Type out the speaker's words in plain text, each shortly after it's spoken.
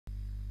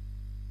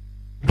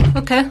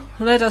Okay,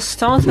 let us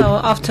start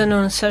our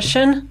afternoon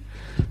session,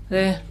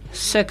 the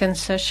second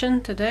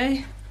session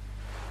today.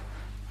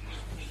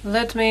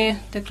 Let me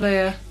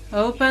declare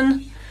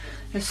open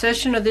the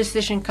session of the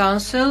Dissertation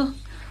Council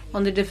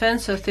on the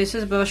defense of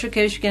thesis by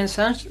Vashukevich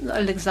Evgenii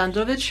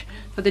Alexandrovich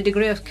for the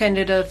degree of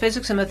candidate of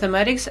physics and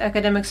mathematics,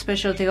 academic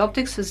specialty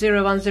optics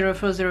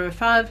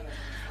 010405,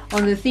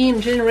 on the theme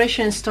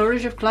generation and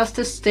storage of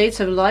cluster states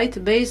of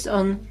light based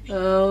on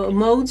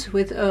modes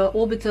with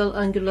orbital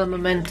angular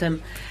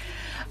momentum.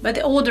 By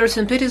the order of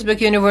St.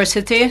 Petersburg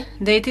University,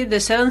 dated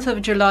the 7th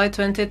of July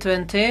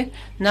 2020,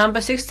 number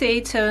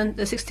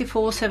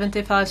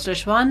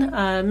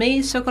 6475/1,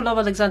 me, Sokolov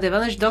Alexander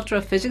Ivanovich, Doctor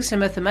of Physics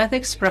and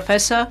Mathematics,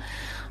 Professor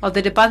of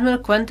the Department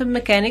of Quantum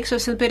Mechanics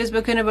of St.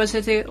 Petersburg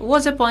University,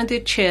 was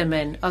appointed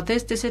Chairman of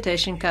this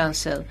Dissertation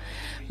Council.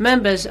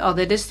 Members of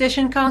the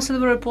Dissertation Council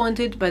were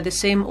appointed by the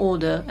same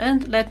order,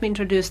 and let me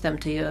introduce them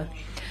to you.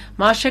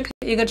 Mashek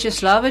Igor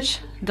Cheslavich,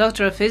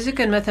 Doctor of Physics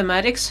and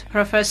Mathematics,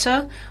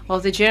 Professor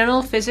of the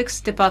General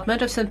Physics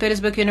Department of St.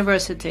 Petersburg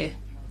University.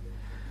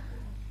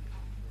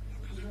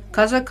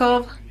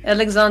 Kazakov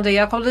Alexander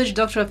Yakovlevich,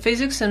 Doctor of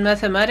Physics and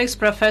Mathematics,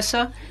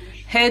 Professor,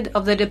 Head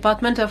of the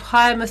Department of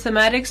Higher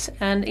Mathematics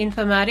and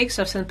Informatics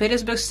of St.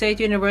 Petersburg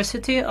State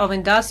University of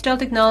Industrial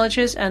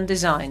Technologies and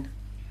Design.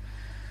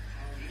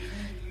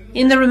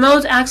 In the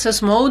remote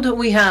access mode,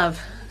 we have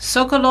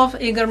Sokolov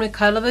Igor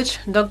Mikhailovich,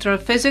 Doctor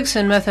of Physics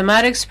and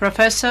Mathematics,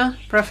 Professor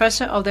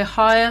of the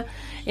Higher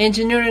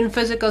Engineering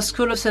Physical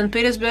School of St.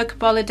 Petersburg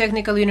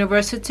Polytechnical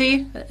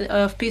University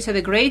of Peter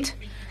the Great.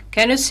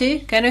 Can you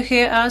see? Can you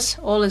hear us?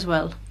 All is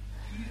well.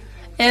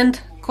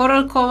 And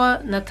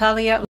Korolkova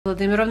Natalia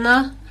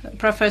Vladimirovna,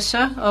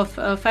 Professor of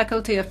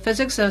Faculty of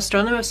Physics and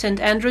Astronomy of St.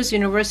 Andrews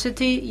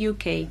University,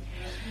 UK.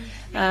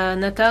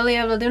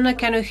 Natalia Vladimirovna,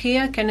 can you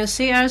hear? Can you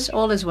see us?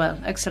 All is well.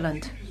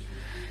 Excellent.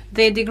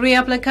 The degree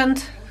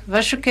applicant,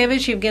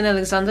 Vashukevich Evgenii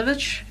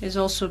Alexandrovich, is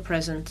also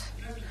present.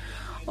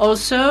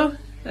 Also,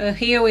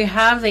 here we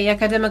have the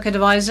academic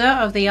advisor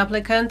of the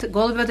applicant,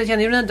 Golubeva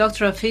Tatiana Yurina,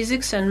 Doctor of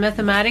Physics and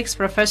Mathematics,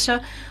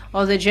 Professor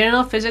of the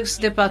General Physics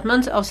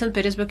Department of St.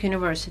 Petersburg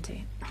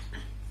University.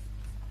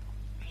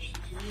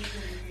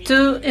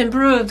 To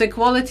improve the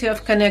quality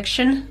of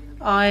connection,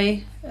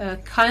 I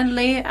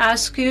kindly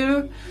ask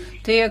you,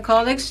 dear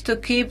colleagues, to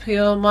keep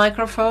your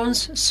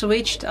microphones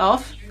switched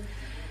off.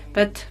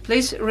 But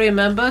please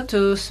remember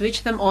to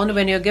switch them on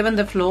when you're given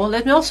the floor.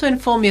 Let me also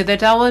inform you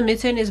that our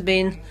meeting is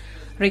being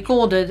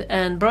recorded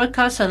and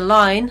broadcast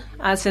online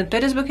at St.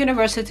 Petersburg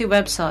University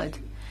website.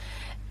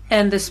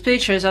 And the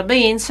speeches are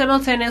being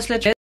simultaneously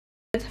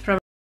translated from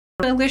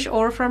English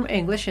or from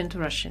English into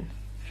Russian.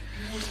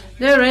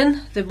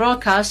 During the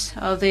broadcast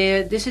of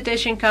the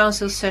Dissertation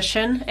Council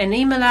session, an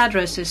email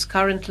address is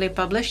currently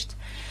published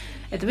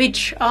at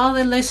which all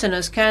the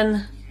listeners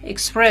can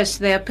express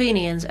their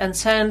opinions and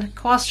send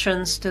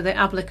questions to the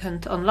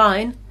applicant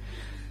online,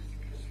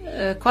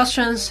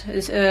 questions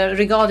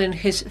regarding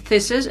his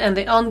thesis and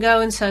the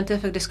ongoing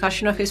scientific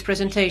discussion of his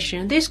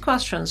presentation. These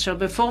questions shall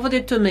be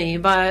forwarded to me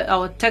by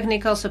our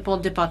technical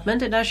support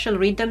department, and I shall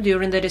read them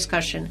during the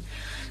discussion.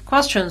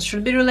 Questions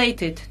should be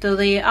related to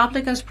the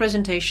applicant's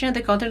presentation and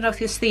the content of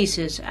his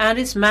thesis, and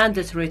it's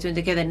mandatory to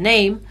indicate the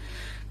name,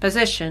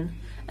 position,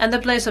 and the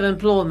place of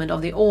employment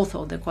of the author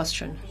of the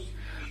question.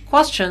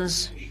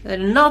 Questions that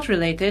are not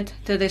related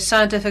to the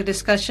scientific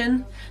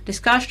discussion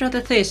of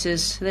the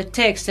thesis, the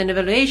text and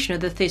evaluation of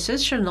the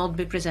thesis shall not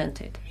be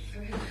presented.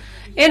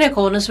 In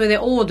accordance with the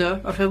order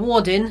of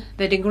awarding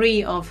the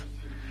degree of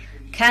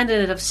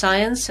Candidate of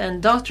Science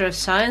and Doctor of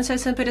Science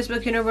at St.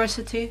 Petersburg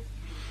University,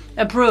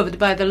 approved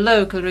by the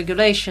local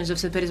regulations of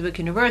St. Petersburg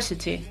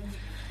University,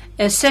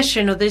 a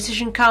session of the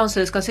Dissertation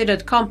Council is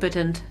considered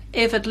competent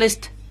if at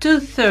least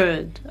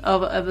 2/3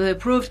 of the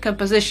approved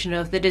composition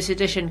of the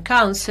Dissertation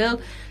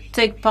Council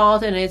take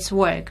part in its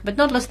work, but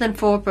not less than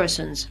 4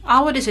 persons.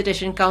 Our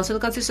Dissertation Council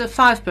consists of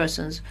 5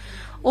 persons.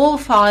 All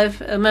 5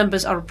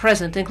 members are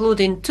present,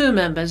 including 2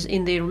 members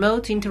in the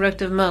remote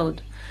interactive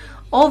mode.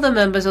 All the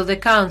members of the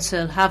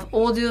Council have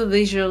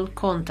audio-visual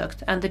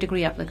contact, and the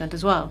degree applicant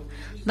as well.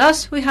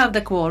 Thus, we have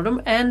the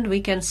quorum, and we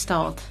can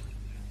start.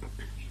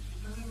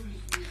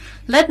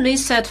 Let me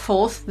set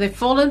forth the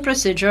following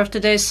procedure of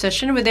today's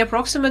session with the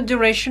approximate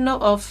duration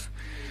of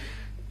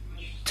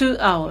 2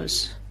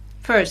 hours.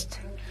 First,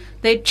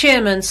 the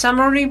chairman's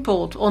summary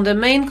report on the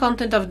main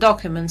content of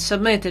documents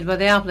submitted by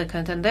the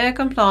applicant and their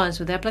compliance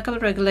with the applicable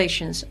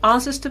regulations,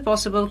 answers to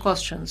possible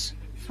questions,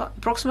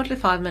 approximately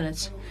 5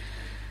 minutes.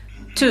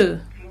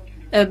 2.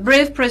 A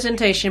brief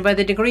presentation by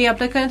the degree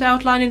applicant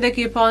outlining the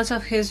key points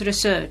of his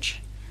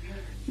research,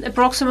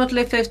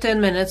 approximately 15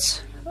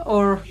 minutes,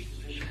 or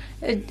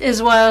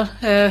as well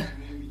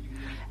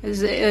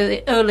as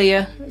the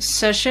earlier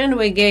session,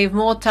 we gave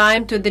more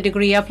time to the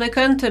degree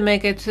applicant to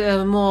make it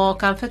more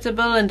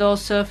comfortable, and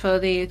also for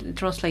the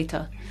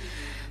translator.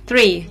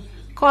 3.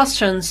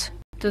 Questions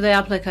to the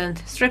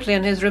applicant, strictly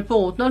on his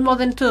report, not more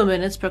than 2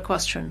 minutes per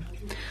question.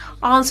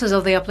 Answers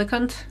of the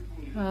applicant,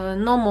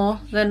 no more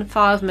than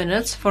 5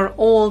 minutes for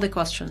all the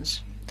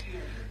questions.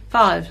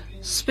 5.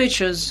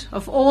 speeches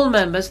of all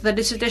members of the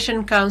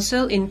Dissertation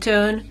Council in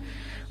turn,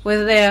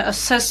 with their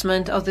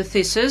assessment of the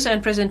thesis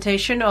and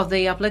presentation of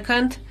the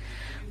applicant,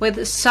 with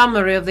a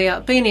summary of their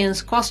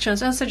opinions,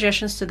 questions and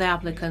suggestions to the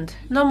applicant.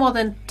 No more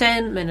than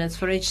 10 minutes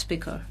for each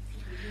speaker.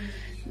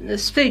 The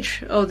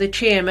speech of the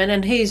chairman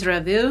and his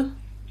review,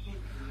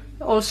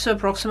 also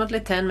approximately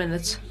 10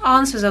 minutes.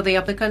 Answers of the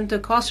applicant to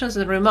questions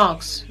and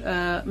remarks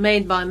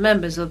made by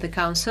members of the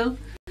council,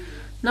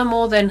 no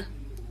more than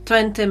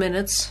 20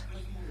 minutes.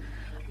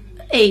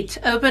 8.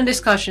 Open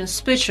discussion,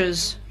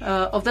 speeches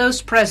of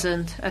those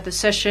present at the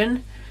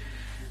session,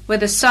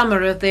 with a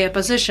summary of their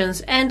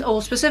positions and all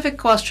specific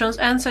questions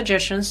and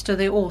suggestions to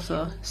the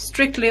author,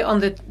 strictly on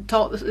the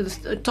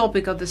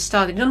topic of the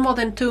study, no more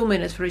than 2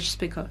 minutes for each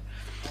speaker.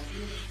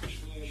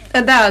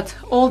 At that,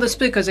 all the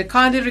speakers are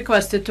kindly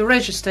requested to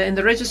register in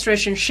the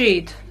registration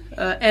sheet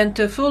and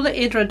to fully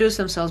introduce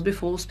themselves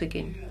before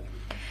speaking.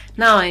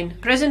 9.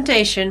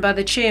 Presentation by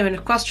the chairman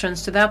of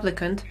questions to the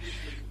applicant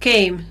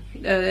came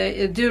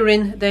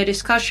during the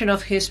discussion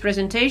of his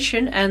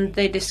presentation and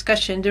the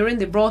discussion during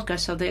the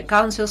broadcast of the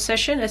council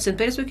session at St.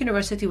 Petersburg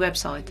University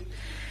website.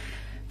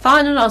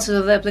 Final answers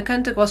of the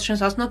applicant to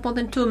questions last not more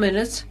than 2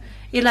 minutes.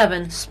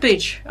 11.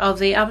 Speech of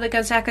the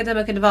applicant's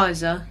academic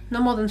advisor, no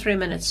more than 3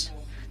 minutes.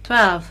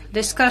 12.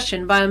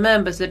 Discussion by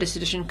members of the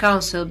Dissertation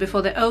Council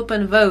before the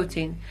open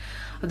voting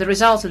of the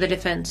results of the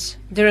defense,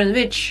 during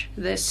which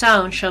the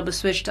sound shall be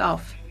switched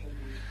off.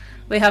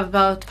 We have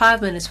about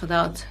 5 minutes for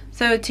that.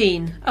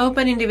 13.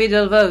 Open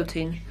individual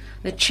voting.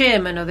 The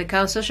chairman of the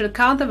council shall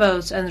count the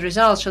votes and the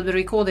results shall be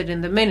recorded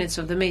in the minutes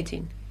of the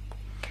meeting.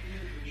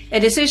 A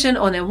decision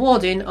on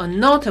awarding or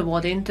not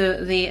awarding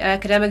to the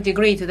academic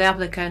degree to the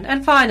applicant.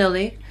 And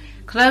finally,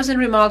 closing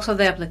remarks of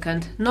the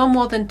applicant, no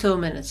more than 2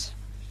 minutes.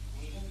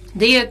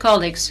 Dear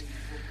colleagues,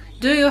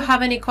 do you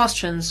have any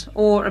questions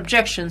or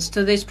objections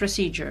to this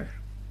procedure?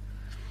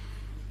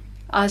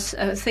 I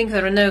think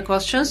there are no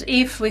questions.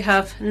 If we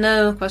have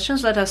no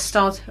questions, let us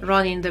start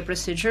running the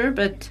procedure.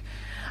 But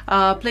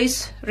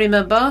please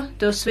remember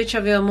to switch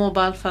off your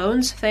mobile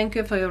phones. Thank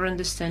you for your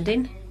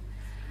understanding.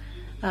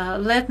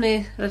 Let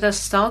us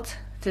start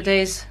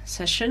today's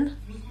session.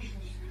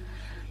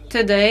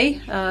 Today,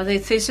 the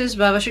thesis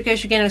by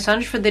Vashukevich Evgenii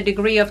Alexandrovich for the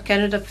degree of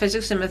candidate of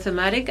Physics and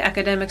Mathematics,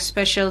 academic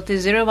specialty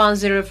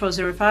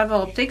 010405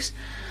 optics,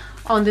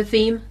 on the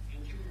theme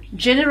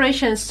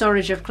Generation and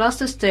Storage of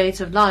Cluster States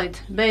of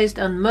Light based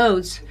on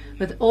modes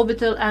with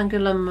orbital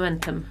angular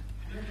momentum,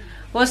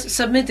 was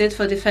submitted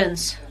for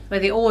defense by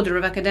the order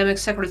of Academic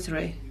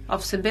Secretary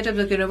of St.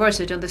 Petersburg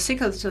University on the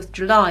 6th of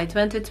July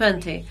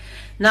 2020,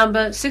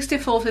 number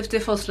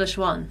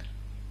 6454/1.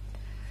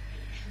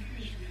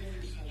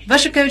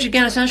 Vashukevich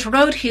Evgenii Alexandrovich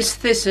wrote his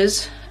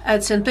thesis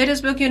at St.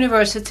 Petersburg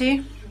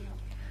University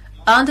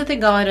under the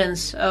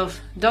guidance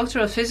of Doctor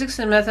of Physics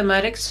and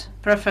Mathematics,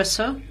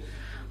 Professor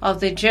of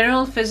the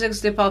General Physics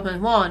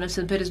Department 1 of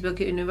St.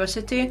 Petersburg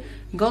University,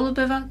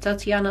 Golubeva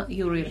Tatiana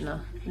Yurievna.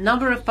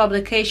 Number of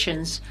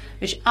publications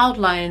which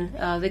outline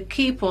the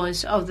key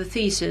points of the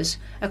thesis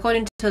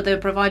according to the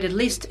provided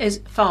list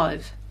is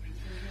 5.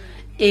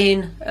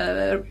 In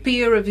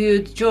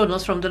peer-reviewed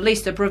journals from the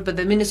list approved by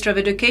the Ministry of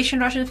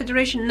Education, Russian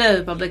Federation,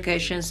 no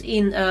publications.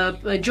 In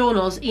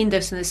journals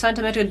indexed in the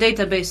scientific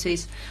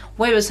databases,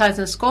 Web Science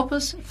and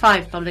Scopus,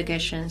 5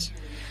 publications.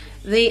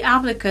 The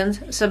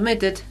applicant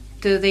submitted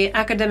to the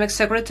Academic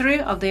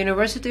Secretary of the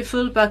University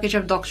full package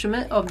of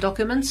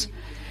documents.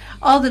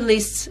 All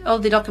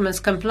the documents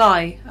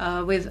comply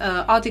with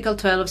Article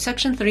 12 of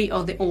Section 3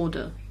 of the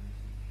Order.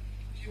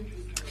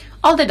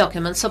 All the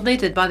documents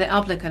submitted by the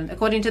applicant,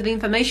 according to the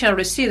information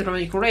received from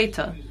the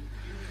curator,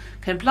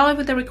 comply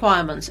with the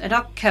requirements and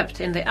are kept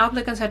in the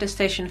applicant's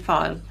attestation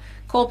file.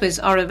 Copies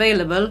are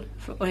available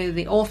for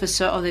the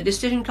officer of the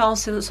Dissertation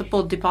Council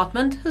Support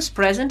Department who is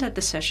present at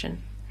the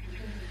session.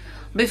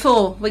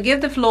 Before we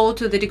give the floor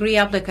to the degree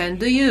applicant,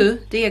 do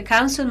you, dear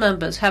council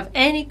members, have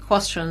any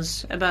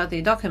questions about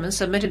the documents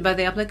submitted by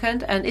the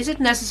applicant, and is it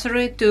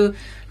necessary to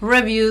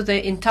review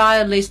the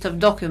entire list of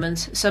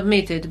documents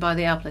submitted by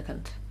the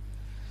applicant?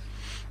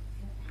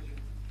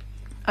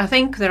 I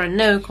think there are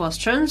no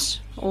questions.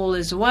 All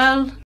is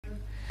well.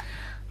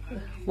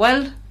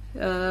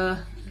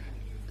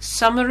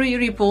 Summary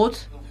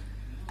report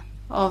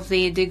of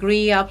the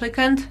degree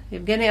applicant.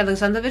 Evgenii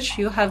Alexandrovich,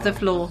 you have the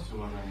floor.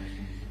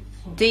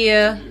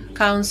 Dear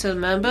council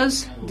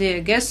members,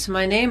 dear guests,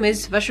 my name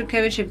is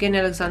Vashukevich Evgenii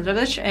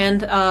Alexandrovich,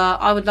 and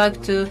I would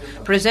like to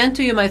present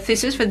to you my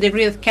thesis for the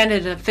degree of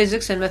candidate of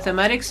Physics and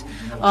Mathematics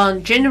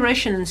on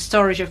generation and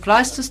storage of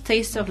cluster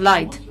states of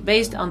light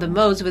based on the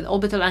modes with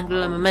orbital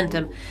angular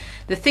momentum.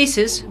 The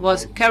thesis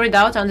was carried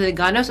out under the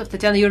guidance of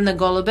Tatiana Yurievna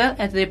Golubeva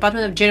at the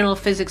Department of General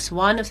Physics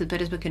 1 of St.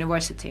 Petersburg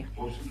University.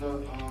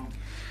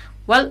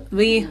 Well,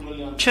 we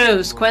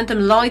chose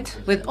quantum light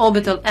with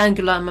orbital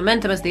angular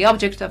momentum as the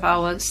object of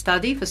our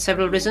study for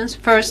several reasons.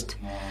 First,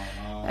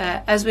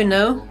 as we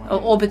know,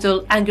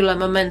 orbital angular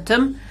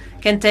momentum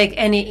can take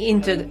any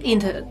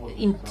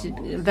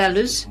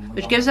values,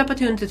 which gives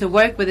opportunity to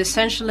work with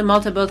essentially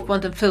multibode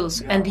quantum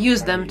fields and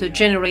use them to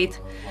generate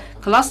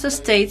cluster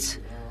states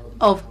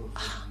of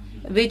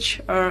which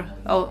are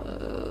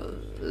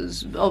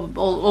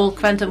all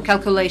quantum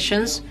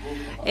calculations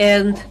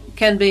and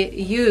can be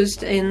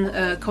used in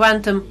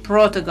quantum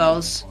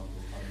protocols,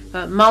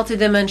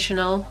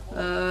 multidimensional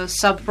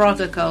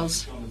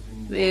sub-protocols,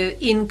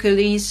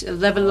 increase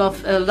level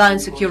of line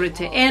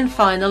security. And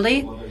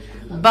finally,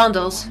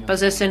 bundles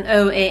possessing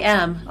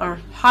OAM are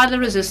highly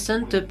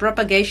resistant to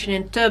propagation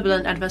in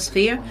turbulent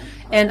atmosphere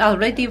and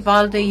already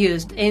widely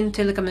used in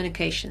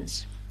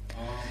telecommunications.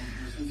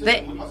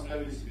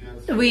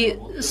 We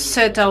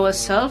set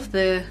ourselves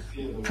the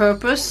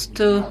purpose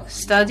to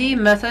study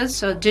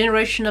methods of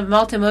generation of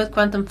multimode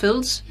quantum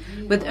fields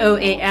with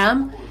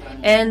OAM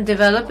and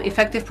develop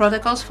effective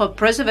protocols for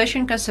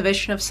preservation and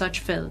conservation of such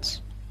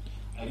fields.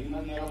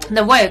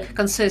 The work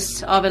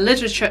consists of a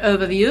literature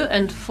overview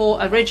and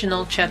 4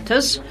 original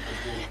chapters,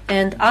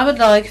 and I would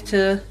like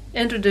to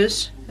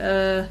introduce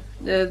the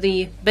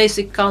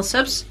basic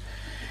concepts,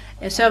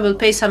 so I will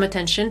pay some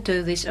attention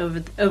to this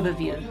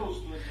overview.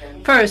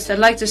 First, I'd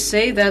like to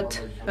say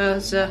that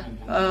the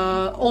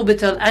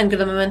orbital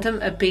angular momentum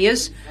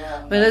appears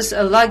when there's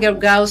a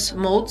Laguerre-Gauss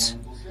modes,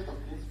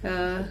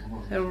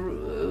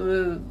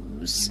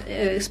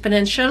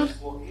 exponential,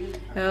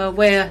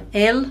 where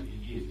L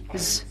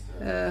is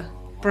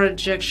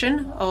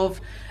projection of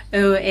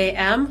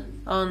OAM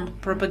on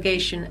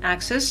propagation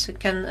axis. It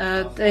can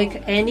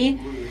take any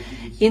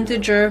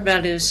integer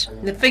values.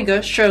 The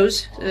figure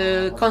shows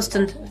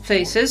constant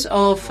phases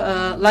of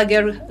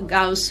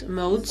Laguerre-Gauss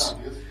modes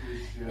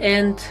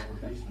and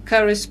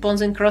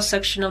corresponding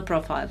cross-sectional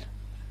profile.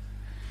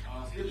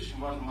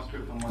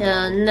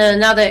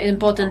 Another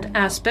important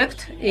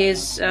aspect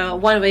is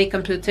one-way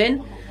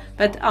computing,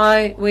 but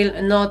I will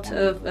not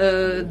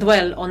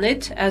dwell on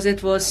it, as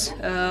it was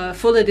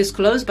fully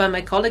disclosed by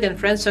my colleague and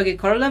friend Sergei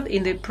Korolev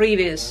in the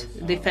previous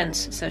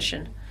defense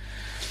session.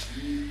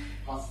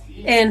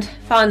 And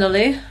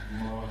finally,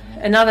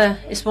 another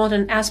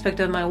important aspect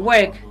of my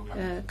work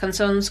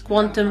concerns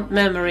quantum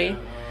memory.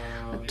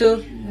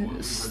 To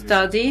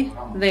study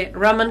the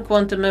Raman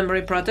quantum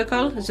memory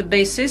protocol as a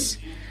basis,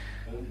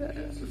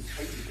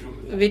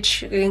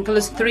 which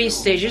includes 3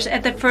 stages.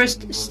 At the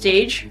first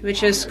stage,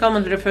 which is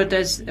commonly referred to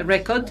as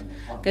record,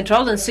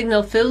 control and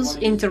signal fields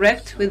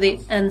interact with the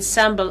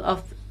ensemble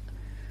of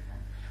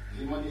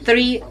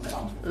 3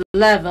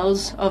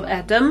 levels of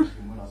atom.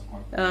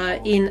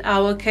 In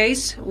our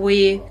case,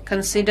 we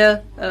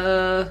consider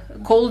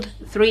cold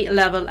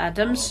 3-level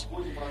atoms,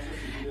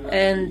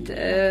 and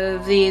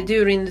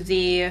during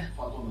the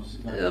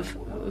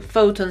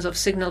photons of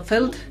signal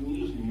field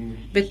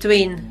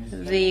between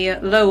the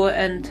lower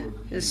and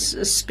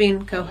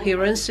spin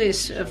coherence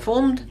is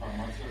formed,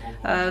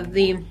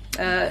 the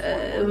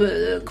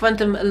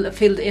quantum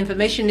field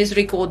information is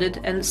recorded,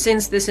 and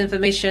since this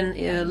information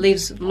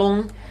lives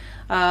long,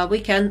 we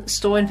can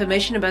store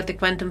information about the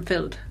quantum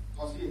field.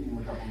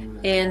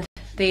 And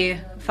the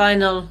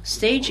final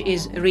stage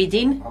is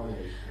reading,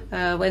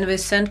 when we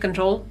send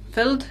control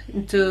field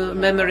into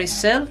memory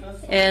cell,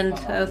 and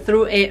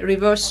through a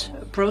reverse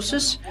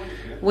process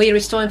we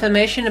restore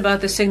information about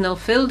the signal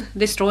field,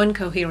 destroying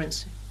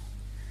coherence.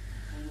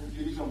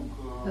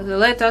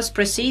 Let us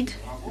proceed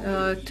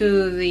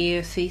to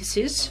the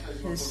thesis,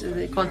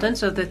 the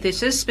contents of the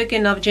thesis.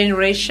 Speaking of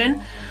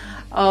generation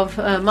of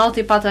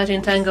multipartite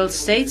entangled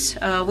states,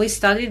 we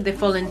studied the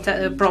following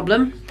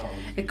problem.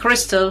 A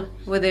crystal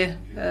with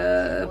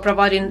a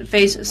providing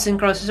phase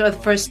synchronicity of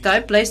the first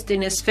type placed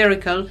in a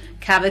spherical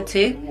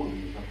cavity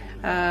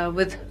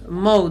with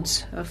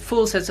modes,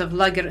 full sets of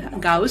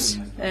Laguerre-Gauss,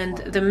 and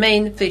the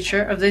main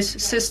feature of this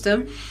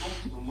system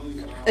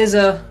is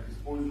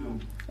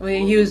we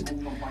used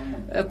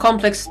a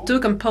complex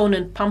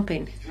 2-component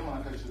pumping.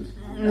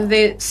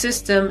 The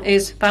system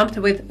is pumped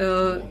with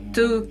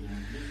 2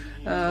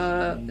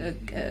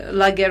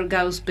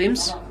 Laguerre-Gauss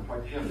beams.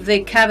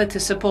 The cavity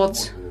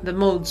supports the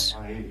modes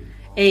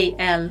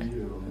AL,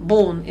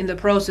 born in the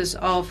process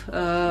of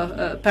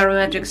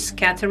parametric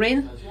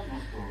scattering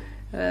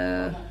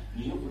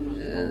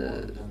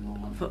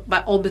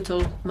by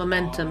orbital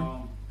momentum.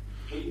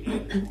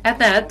 At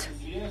that,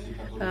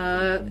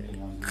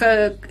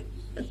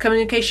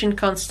 communication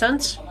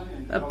constants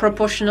are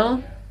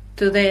proportional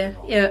to the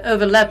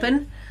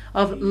overlapping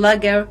of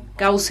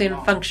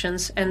Laguerre-Gaussian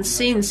functions, and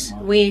since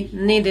we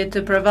needed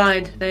to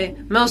provide the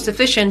most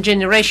efficient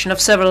generation of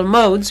several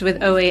modes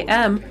with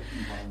OAM,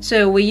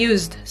 so we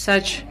used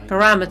such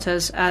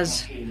parameters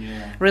as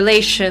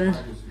relation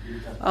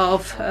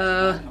of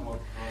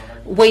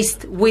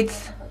waist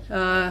width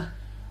of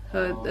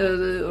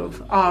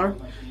R,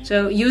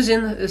 so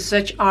using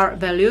such R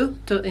value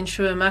to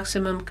ensure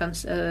maximum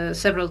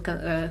several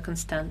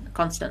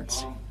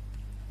constants.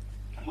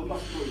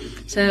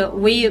 So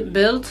we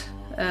built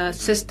a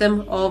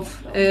system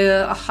of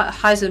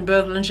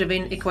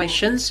Heisenberg-Langevin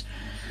equations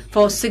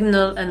for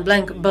signal and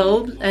blank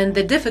bulb, and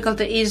the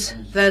difficulty is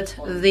that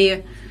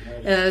the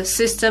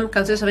system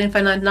consists of an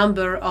infinite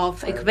number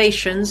of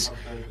equations,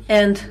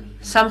 and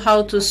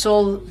somehow to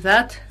solve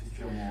that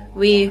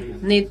we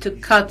need to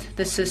cut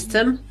the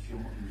system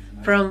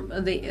from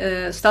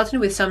the starting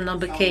with some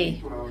number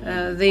k.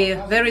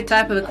 The very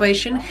type of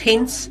equation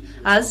hints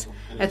us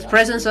at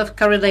presence of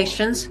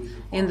correlations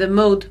in the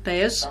mode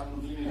pairs.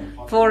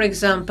 For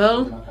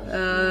example,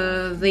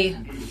 the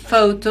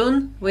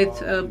photon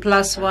with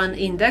 +1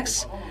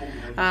 index,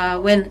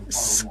 when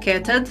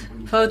scattered,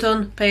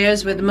 photon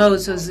pairs with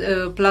modes of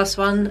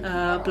 +1,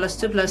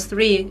 +2,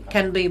 +3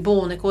 can be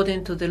born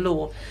according to the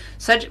law.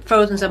 Such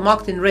photons are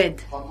marked in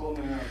red.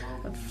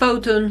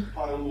 Photon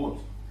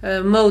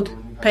mode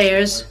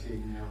pairs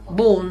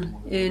born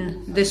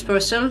in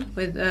dispersal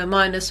with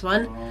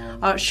 -1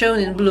 are shown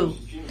in blue.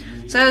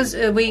 So as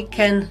we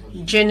can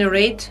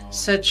generate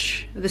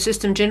the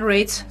system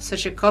generates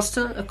such a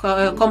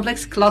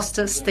complex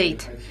cluster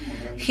state.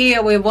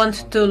 Here we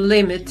want to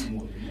limit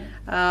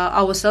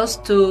ourselves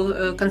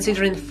to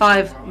considering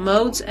 5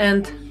 modes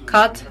and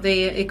cut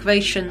the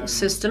equation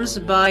systems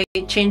by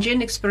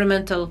changing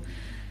experimental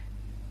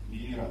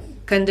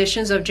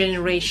conditions of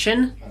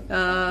generation.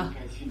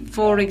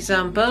 For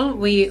example,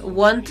 we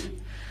want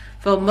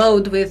for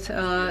mode with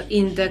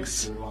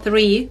index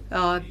 3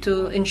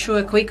 to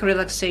ensure quick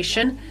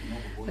relaxation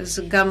as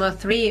gamma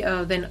 3,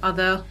 then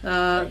other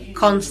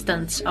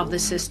constants of the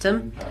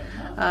system.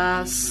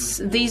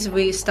 These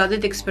we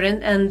studied,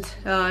 experiment, and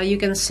you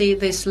can see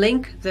this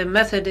link. The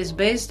method is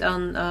based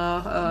on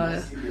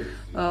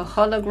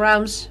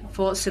holograms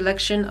for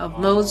selection of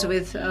modes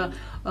with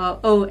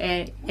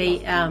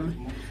OAM.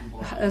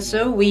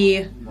 So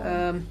we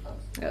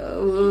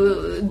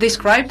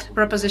described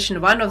proposition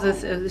 1 of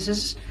this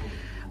is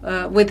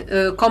with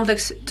a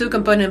complex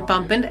 2-component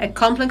pumping, a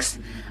complex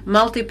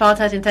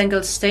multipartite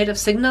entangled state of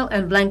signal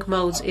and blank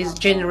modes is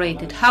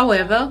generated.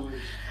 However,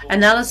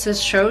 analysis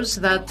shows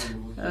that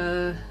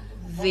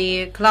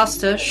the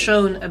cluster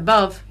shown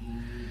above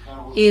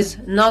is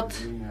not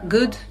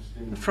good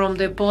from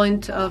the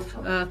point of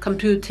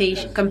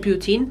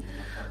computing,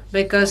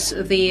 because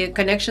the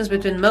connections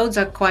between modes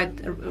are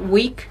quite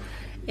weak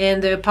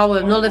and the power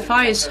of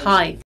nullifier is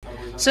high.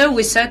 So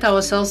we set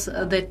ourselves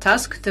the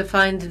task to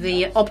find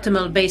the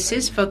optimal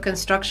basis for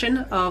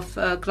construction of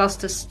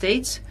cluster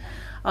states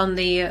on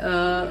the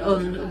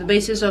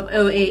basis of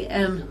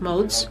OAM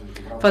modes.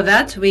 For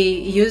that, we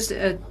used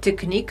a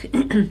technique,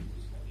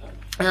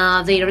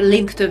 the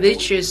link to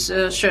which is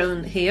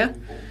shown here.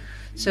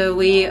 So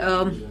we,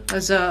 on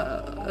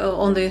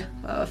the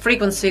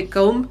frequency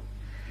comb,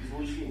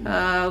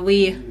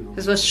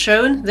 as was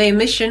shown, the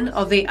emission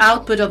of the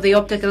output of the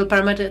optical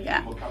parameter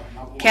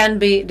can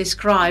be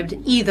described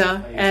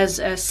either as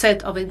a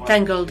set of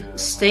entangled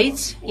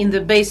states in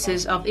the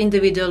basis of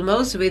individual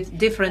modes with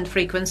different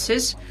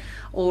frequencies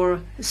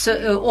or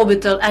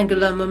orbital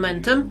angular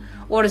momentum,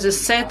 or as a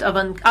set of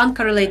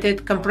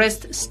uncorrelated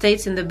compressed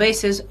states in the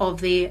basis of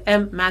the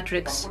M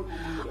matrix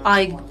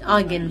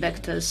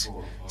eigenvectors.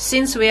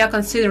 Since we are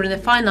considering a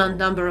finite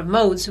number of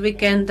modes, we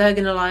can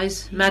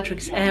diagonalize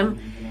matrix M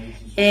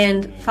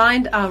and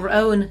find our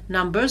own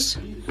numbers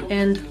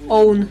and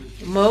own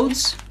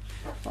modes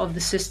of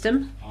the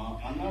system.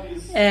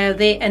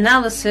 The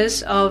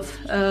analysis of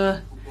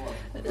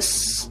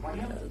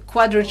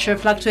quadrature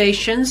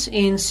fluctuations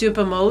in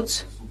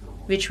supermodes,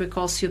 which we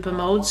call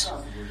supermodes,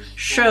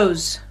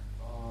 shows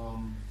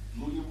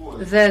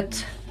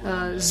that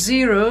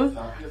 0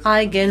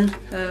 eigen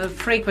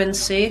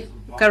frequency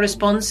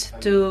corresponds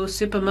to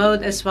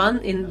supermode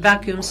S1 in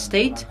vacuum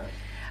state,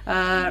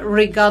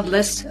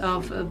 regardless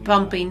of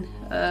pumping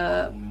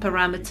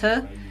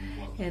parameter,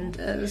 and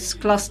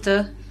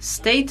cluster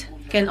state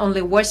can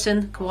only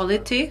worsen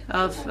quality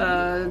of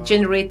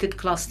generated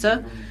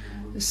cluster,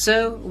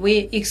 so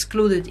we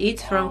excluded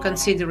it from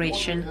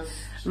consideration.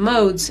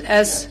 Modes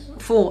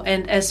S4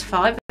 and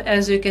S5,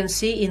 as you can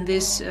see in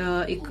this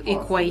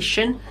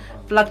equation,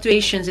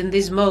 fluctuations in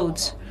these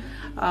modes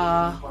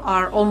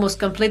are almost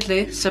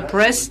completely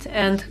suppressed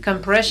and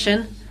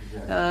compression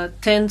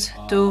tends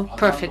to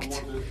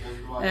perfect.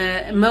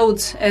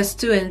 Modes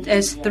S2 and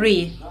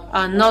S3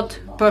 are not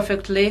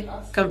perfectly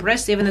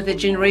compressed even at the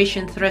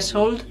generation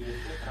threshold,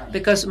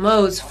 because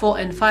modes 4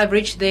 and 5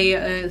 reach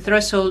the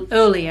threshold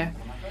earlier,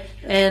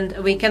 and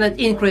we cannot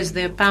increase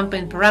the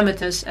pumping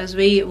parameters as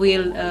we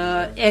will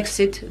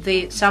exit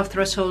the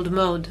sub-threshold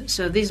mode.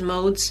 So these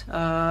modes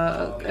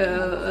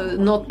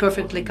not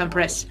perfectly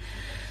compressed.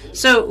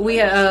 So we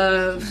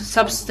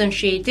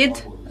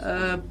substantiated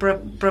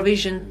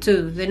provision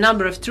 2. The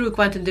number of true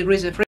quantum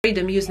degrees of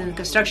freedom used in the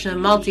construction of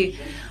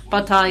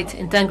multipartite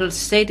entangled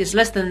state is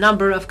less than the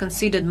number of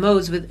considered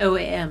modes with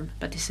OAM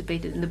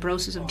participated in the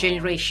process of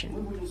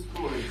generation.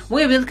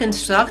 We will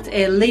construct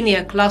a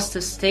linear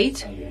cluster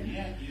state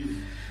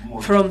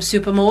from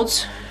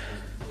supermodes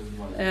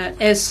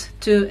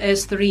S2,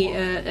 S3,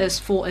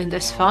 S4 and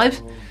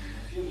S5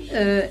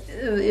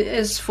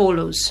 as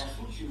follows.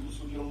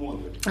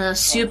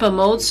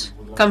 Supermodes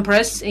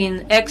compressed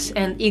in X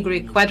and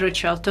Y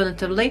quadrature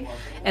alternatively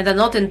and are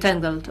not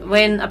entangled.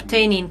 When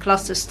obtaining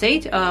cluster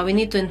state, we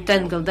need to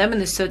entangle them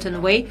in a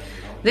certain way.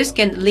 This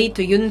can lead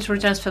to unitary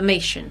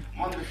transformation.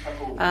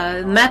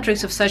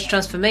 Matrix of such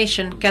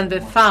transformation can be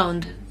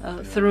found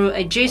through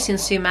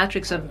adjacency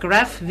matrix of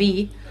graph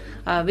V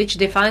which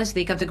defines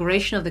the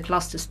configuration of the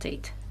cluster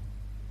state.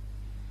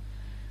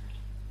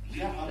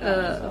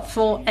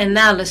 For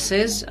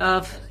analysis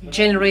of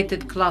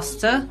generated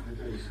cluster,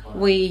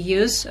 we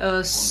use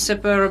a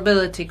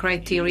separability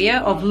criteria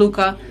of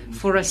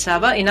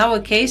Luca-Furusawa. In our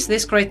case,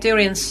 this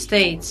criterion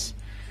states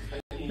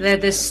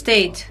that the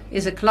state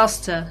is a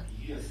cluster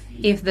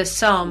if the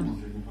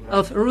sum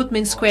of root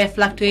mean square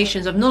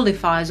fluctuations of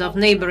nullifiers of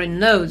neighboring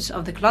nodes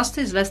of the cluster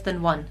is less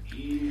than 1.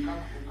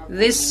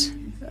 This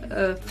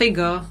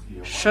figure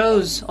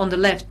shows on the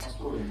left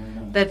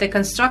that the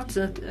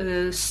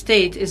constructed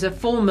state is a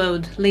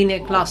 4-mode linear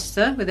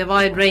cluster with a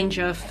wide range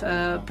of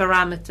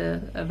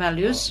parameter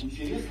values.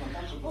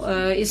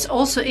 It's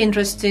also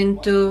interesting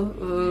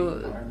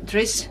to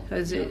trace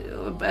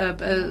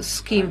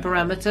scheme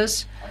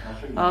parameters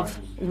of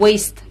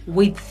waste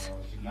width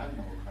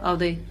of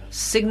the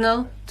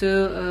signal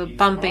to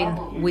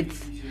pumping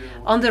width.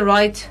 On the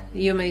right,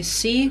 you may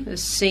see the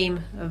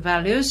same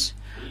values,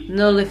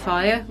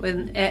 nullifier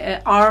with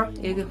R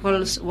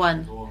equals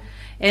 1.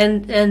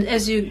 And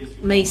as you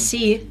may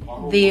see,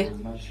 the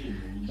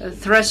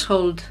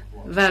threshold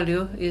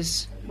value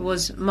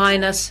was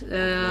minus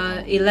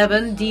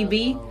 11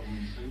 dB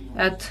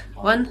at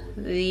 1.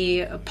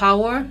 The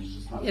power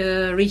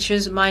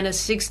reaches minus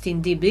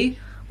 16 dB,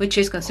 which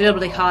is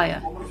considerably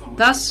higher.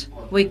 Thus,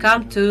 we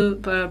come to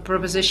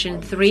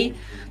proposition 3.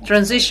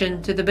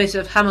 Transition to the basis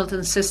of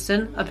Hamilton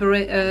system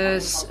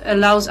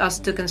allows us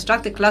to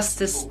construct a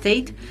cluster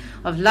state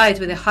of light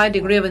with a high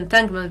degree of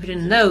entanglement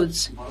between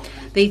nodes.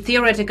 The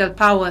theoretical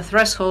power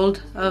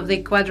threshold of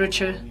the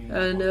quadrature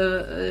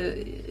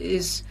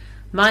is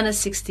minus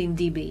 16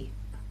 dB.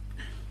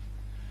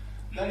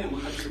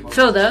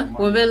 Further,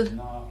 we will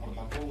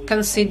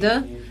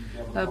consider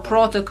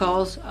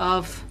protocols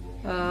of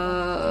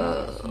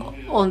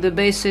on the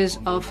basis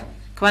of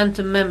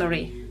quantum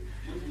memory,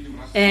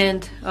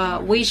 and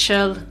we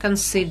shall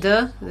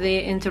consider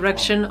the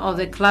interaction of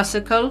the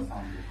classical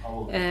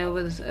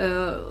with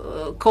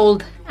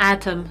cold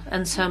atom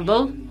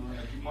ensemble,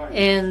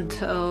 and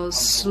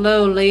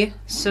slowly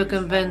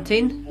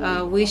circumventing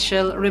we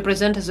shall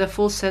represent as a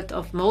full set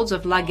of modes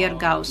of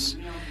Laguerre-Gauss.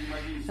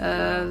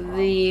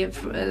 The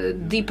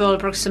dipole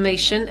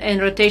approximation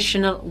and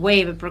rotational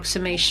wave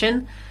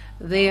approximation.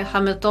 The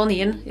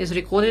Hamiltonian is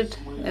recorded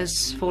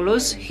as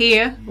follows.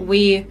 Here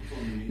we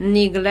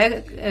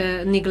neglect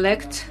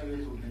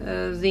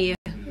the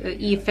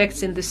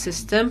effects in the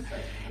system,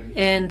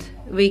 and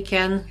we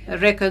can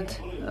record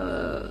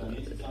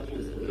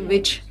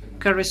which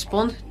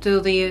correspond to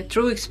the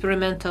true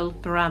experimental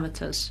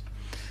parameters.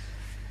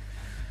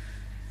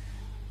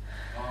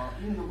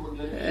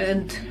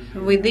 And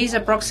with these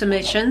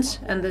approximations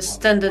and the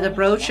standard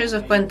approaches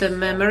of quantum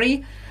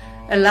memory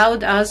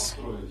allowed us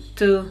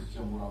to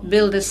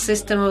build a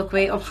system of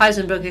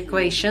Heisenberg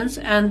equations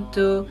and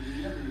to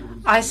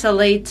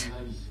isolate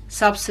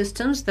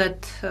subsystems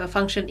that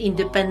function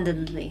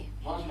independently.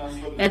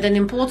 And an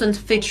important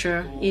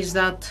feature is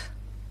that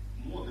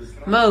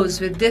modes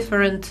with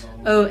different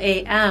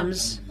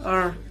OAMs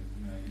are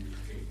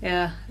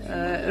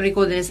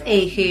recorded as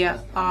A here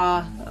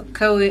are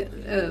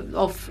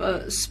of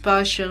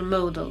spatial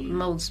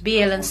modes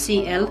BL and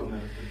CL,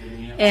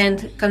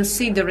 and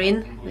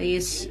considering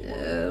these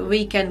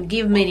we can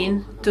give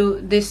meaning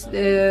to this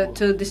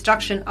to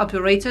destruction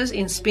operators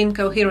in spin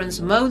coherence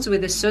modes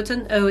with a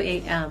certain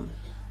OAM.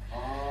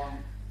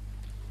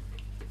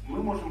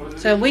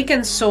 So we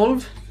can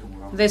solve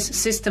this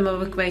system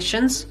of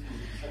equations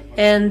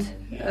and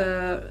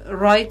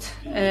write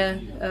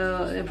an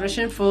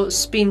expression for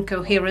spin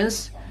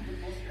coherence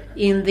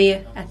in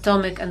the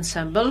atomic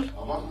ensemble.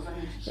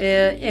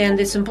 And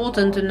it's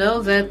important to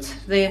know that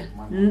the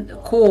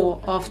core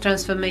of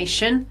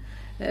transformation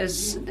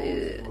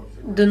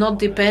do not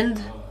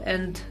depend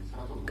and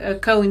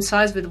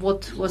coincides with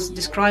what was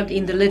described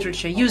in the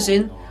literature,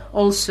 using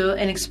also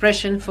an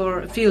expression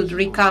for field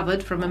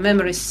recovered from a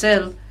memory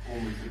cell.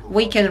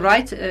 We can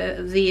write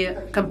the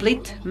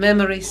complete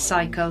memory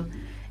cycle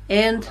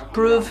and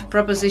prove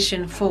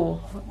proposition 4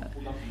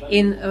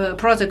 in a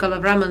protocol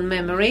of Raman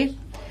memory.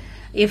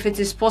 If it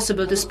is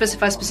possible to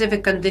specify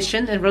specific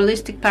condition and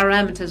realistic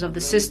parameters of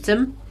the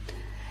system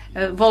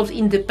evolved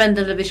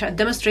independently, which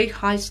demonstrate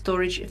high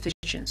storage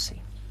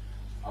efficiency.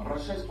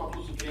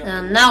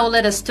 And now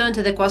let us turn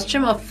to the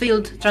question of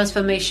field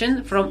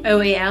transformation from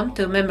OAM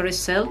to memory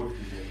cell.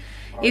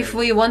 If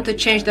we want to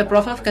change the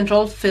profile of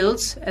controlled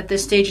fields at the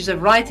stages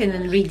of writing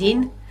and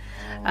reading,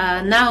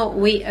 now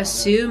we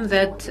assume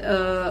that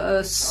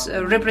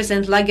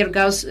represent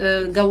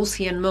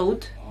Laguerre-Gaussian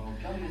mode.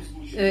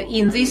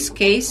 In this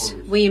case,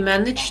 we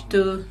managed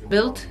to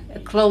build a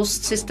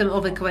closed system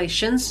of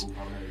equations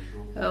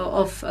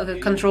of a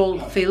control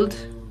field.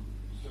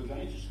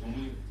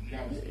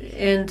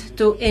 And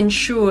to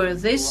ensure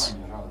this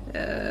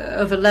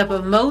overlap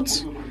of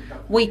modes,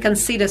 we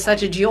consider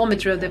such a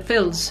geometry of the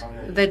fields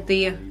that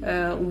the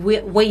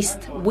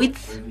waste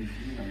width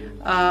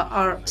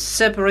are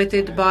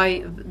separated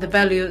by the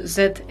value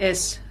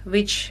ZS,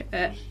 which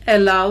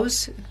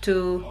allows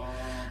to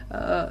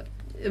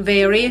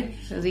vary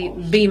the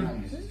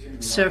beam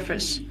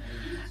surface.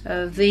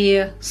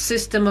 The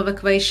system of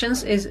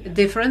equations is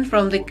different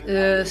from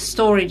the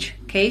storage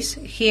case.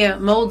 Here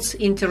modes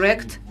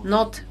interact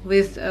not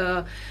with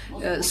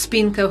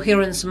spin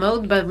coherence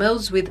mode, but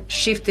modes with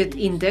shifted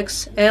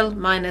index L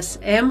minus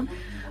M,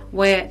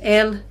 where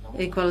L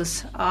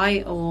equals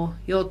I or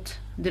J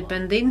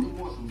depending.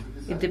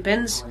 It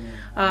depends.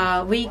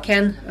 We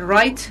can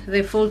write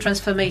the full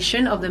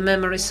transformation of the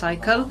memory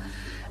cycle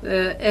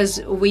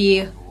as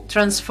we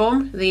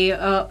transform the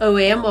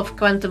OM of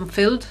quantum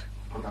field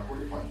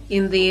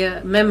in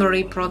the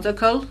memory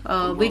protocol,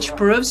 which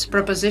confirms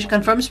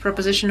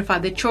proposition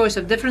 5. The choice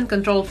of different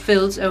control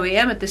fields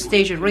OEM at this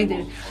stage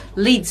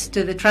leads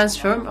to the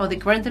transfer of the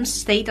quantum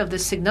state of the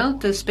signal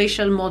to a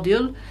spatial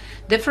module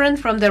different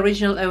from the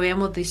original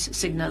OEM of this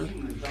signal.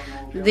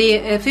 The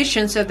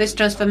efficiency of this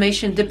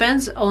transformation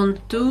depends on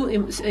two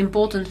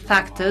important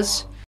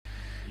factors.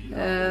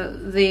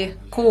 The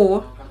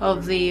core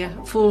of the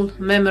full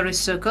memory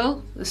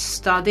circle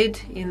studied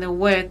in the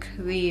work,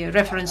 the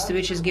reference to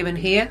which is given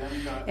here,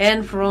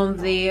 and from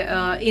the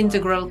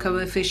integral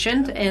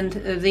coefficient and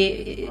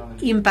the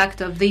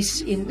impact of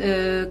this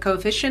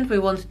coefficient we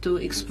want to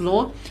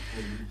explore.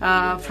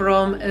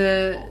 From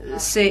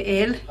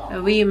CL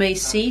we may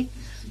see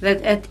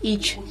that at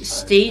each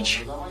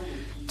stage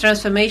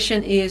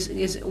transformation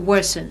is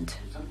worsened.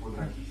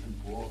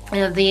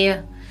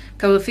 The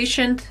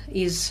coefficient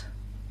is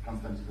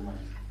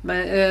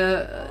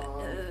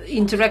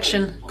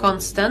interaction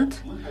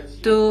constant.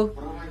 To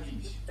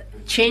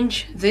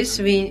change this,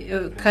 we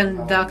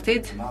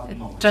conducted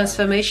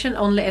transformation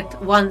only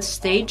at one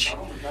stage,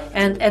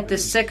 and at the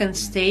second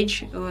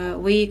stage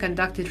we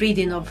conducted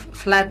reading of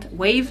flat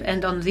wave,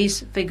 and on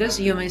these figures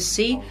you may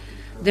see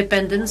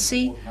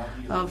dependency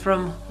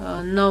from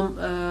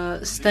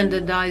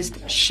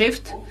standardized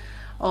shift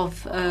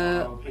of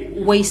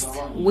waist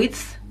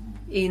width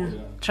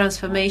in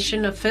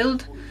transformation of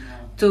field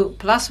to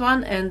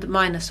 +1 and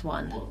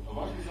 -1.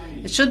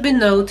 It should be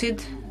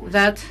noted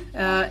that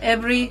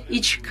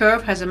each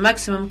curve has a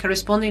maximum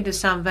corresponding to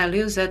some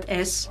value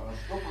ZS,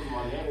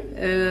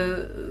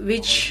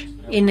 which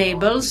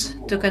enables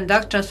to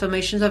conduct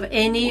transformations of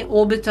any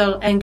orbital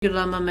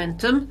angular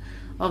momentum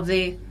of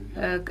the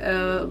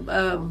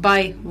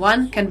by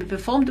one can be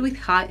performed with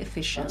high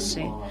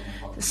efficiency.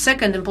 The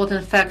second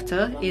important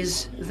factor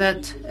is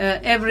that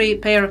every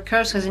pair of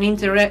curves has an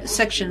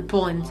intersection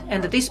point,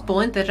 and at this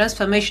point the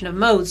transformation of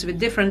modes with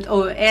different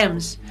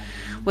OMs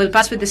will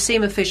pass with the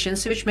same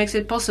efficiency, which makes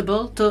it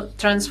possible to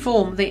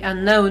transform the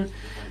unknown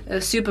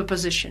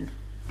superposition.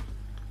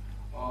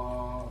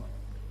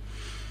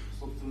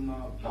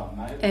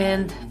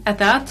 And at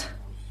that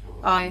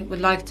I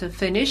would like to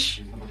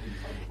finish,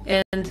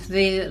 and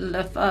the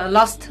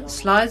last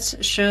slides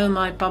show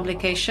my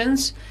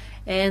publications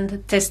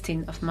and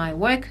testing of my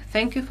work.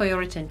 Thank you for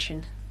your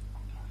attention.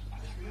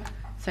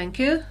 Thank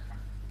you.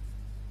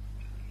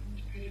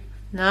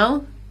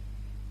 Now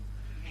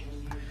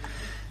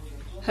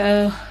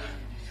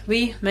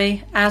we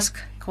may ask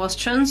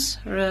questions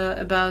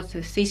about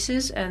the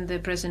thesis and the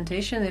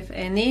presentation, if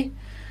any.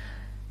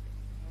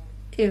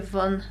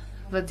 Ivan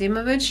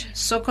Vadimovich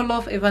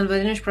Sokolov, Ivan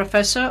Vladimirovich,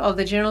 Professor of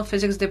the General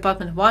Physics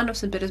Department 1 of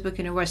St. Petersburg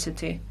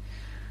University.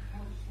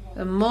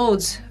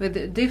 Modes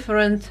with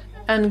different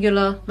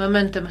angular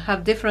momentum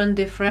have different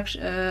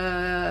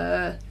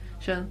diffraction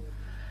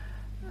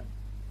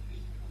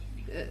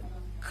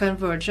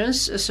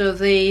convergence, so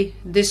they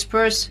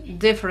disperse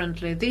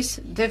differently. This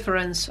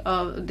difference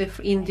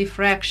in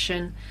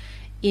diffraction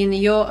in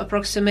your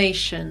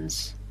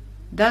approximations,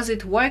 does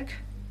it work?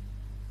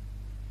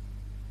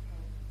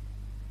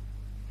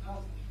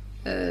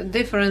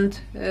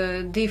 Different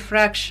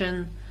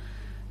diffractions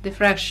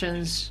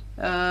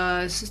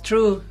is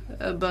true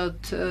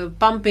about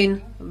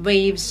pumping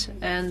waves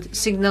and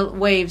signal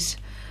waves.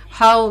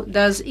 How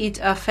does it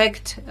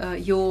affect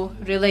your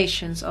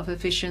relations of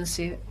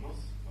efficiency?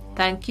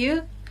 Thank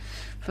you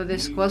for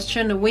this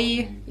question.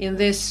 We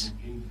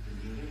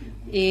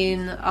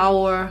in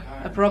our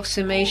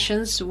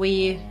approximations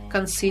we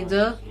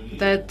consider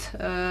that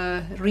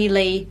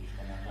relay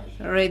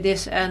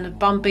radius and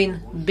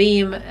pumping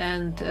beam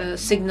and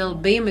signal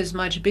beam is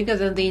much bigger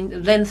than the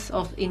length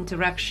of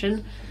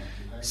interaction,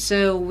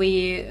 so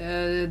we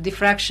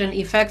diffraction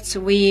effects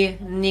we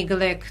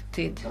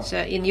neglected. So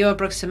in your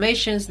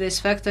approximations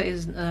this factor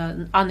is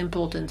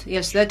unimportant.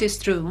 Yes, that is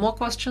true. More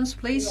questions,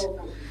 please?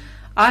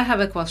 I have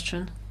a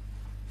question.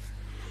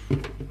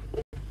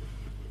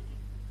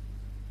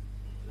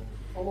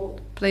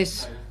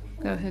 Please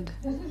go ahead.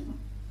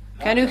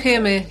 Can you hear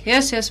me?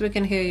 Yes, we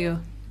can hear you.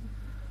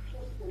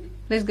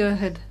 Please go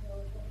ahead.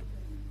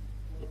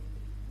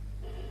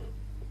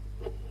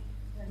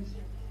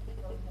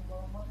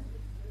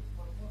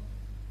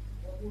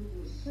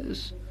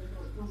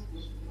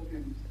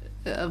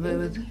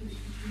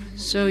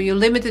 So you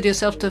limited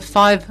yourself to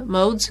 5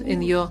 modes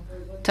in your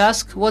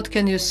task. What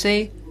can you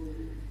say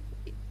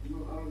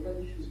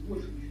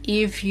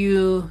if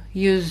you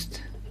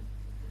used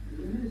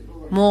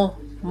more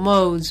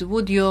modes?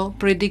 Would your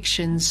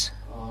predictions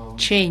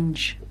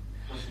change?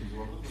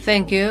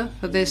 Thank you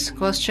for this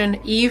question.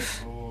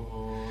 If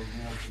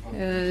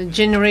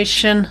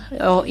generation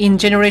or in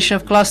generation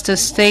of cluster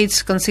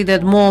states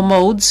considered more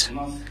modes,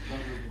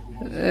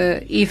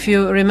 if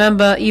you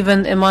remember,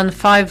 even among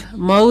 5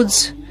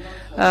 modes,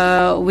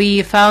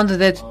 we found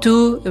that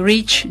 2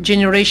 reach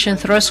generation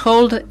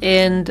threshold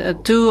and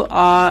 2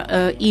 are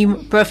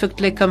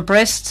imperfectly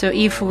compressed. So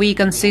if we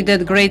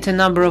considered greater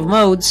number of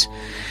modes,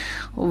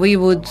 we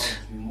would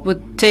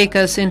take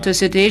us into a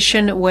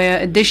situation where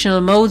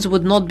additional modes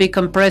would not be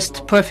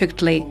compressed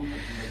perfectly.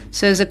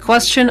 So the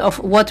question of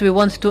what we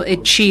want to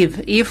achieve.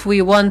 If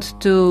we want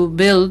to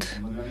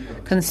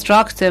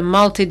construct a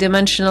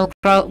multidimensional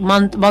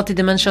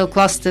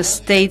cluster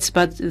states,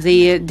 but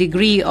the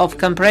degree of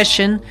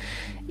compression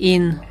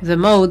in the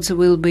modes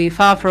will be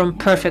far from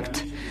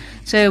perfect.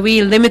 So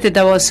we limited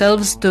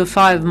ourselves to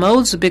 5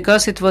 modes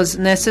because it was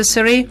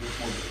necessary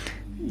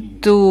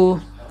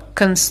to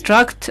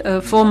construct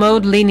a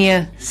 4-mode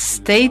linear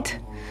state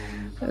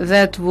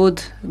that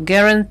would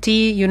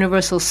guarantee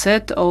universal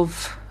set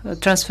of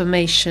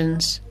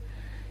transformations.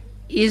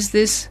 Is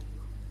this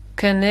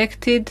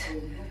connected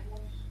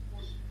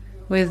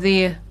with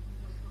the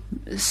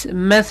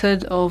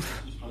method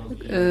of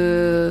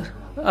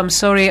I'm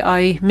sorry,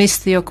 I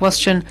missed your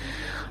question.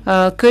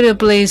 Could you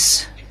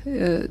please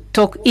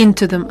talk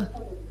into them?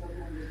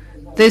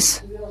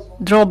 This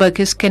drawback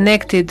is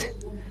connected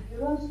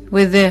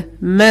with the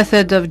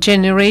method of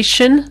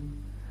generation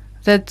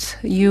that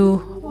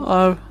you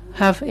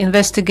have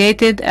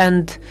investigated,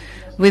 and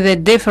with a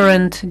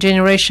different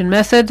generation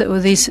method,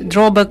 this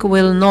drawback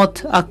will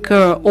not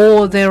occur,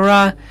 or there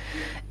are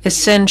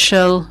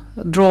essential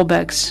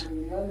drawbacks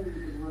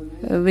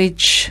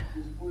which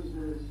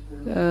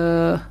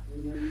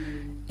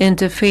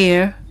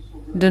interfere,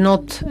 do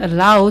not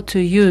allow to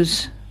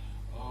use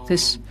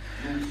this.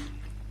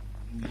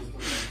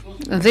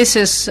 This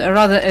is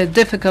rather a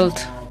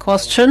difficult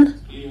question.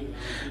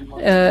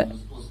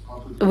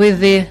 With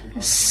the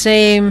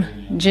same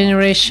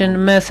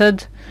generation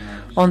method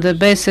on the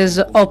basis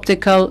of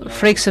optical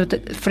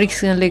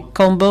frequently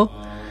combo,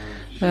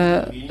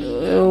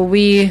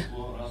 we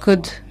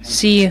could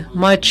see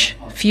much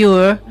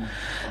fewer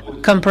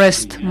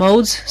compressed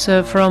modes.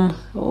 So from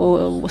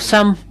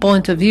some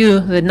point of view,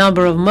 the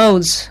number of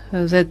modes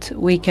that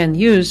we can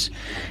use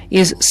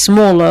is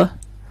smaller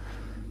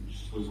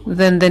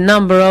than the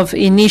number of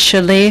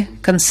initially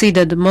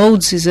considered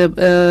modes is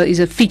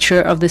a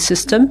feature of the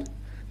system.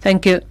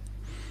 Thank you.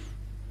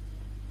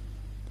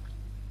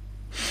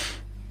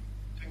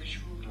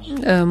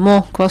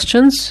 More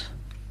questions?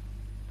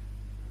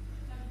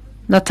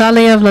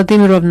 Natalia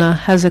Vladimirovna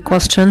has a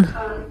question.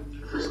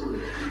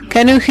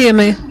 Can you hear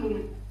me?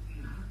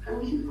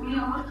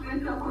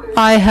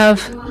 I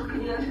have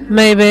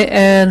maybe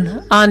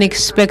an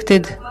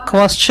unexpected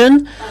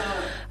question.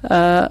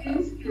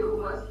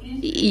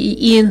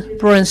 In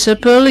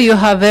principle, you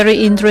have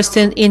very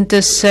interesting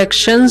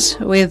intersections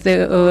with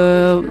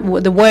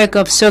the work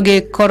of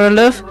Sergei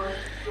Korolev.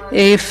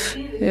 If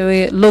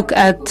we look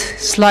at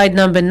slide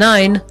number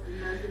 9,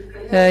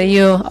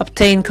 you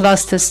obtain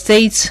cluster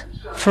states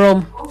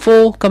from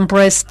 4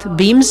 compressed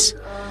beams.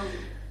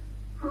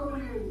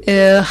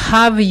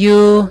 Have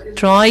you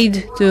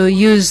tried to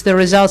use the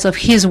results of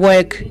his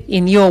work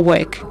in your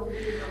work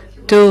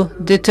to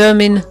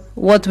determine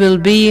what will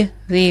be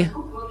the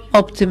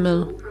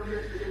optimal?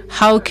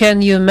 How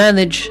can you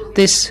manage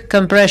this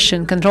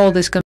compression, control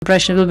this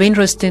compression? It will be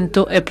interesting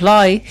to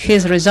apply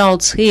his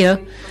results here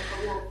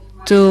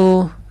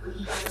to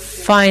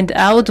find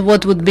out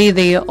what would be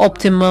the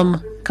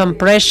optimum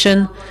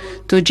compression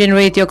to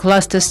generate your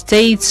cluster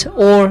states,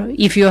 or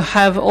if you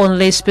have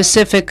only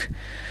specific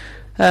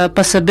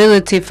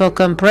possibility for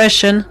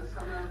compression,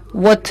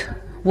 what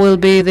will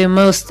be the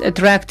most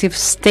attractive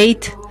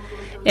state?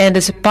 And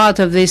as a part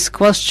of this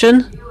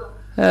question,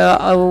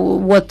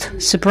 what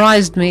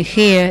surprised me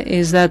here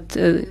is that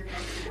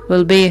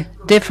will be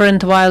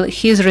different, while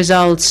his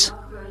results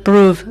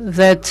prove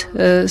that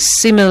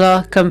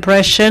similar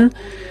compression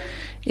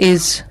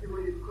is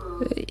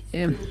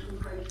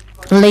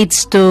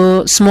leads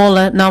to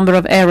smaller number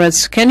of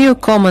errors. Can you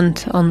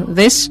comment on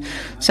this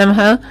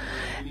somehow?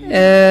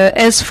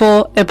 As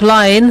for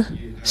applying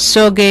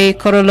Sergei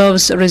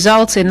Korolev's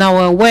results in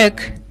our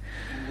work,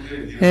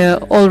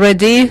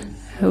 already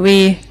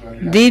we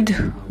did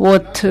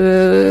what,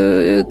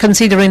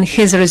 considering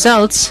his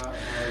results,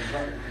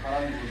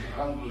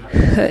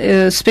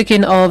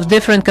 speaking of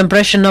different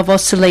compression of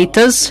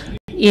oscillators,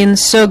 in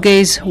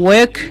Sergei's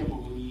work,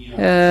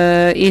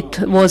 it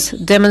was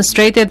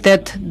demonstrated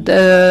that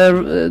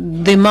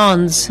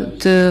demands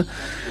to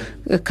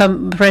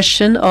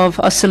compression of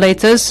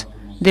oscillators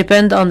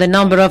depend on the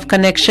number of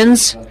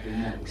connections.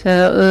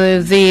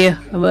 The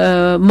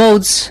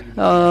modes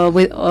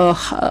with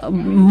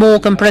more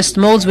compressed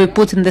modes we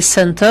put in the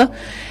center,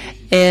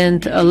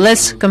 and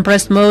less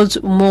compressed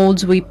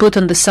modes we put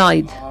on the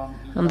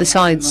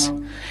sides.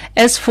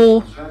 As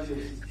for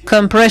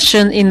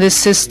compression in the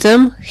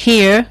system,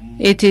 here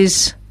it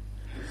is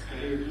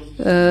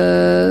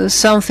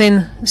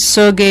something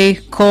Sergei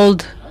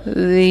called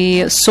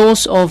the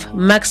source of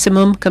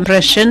maximum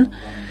compression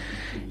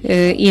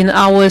in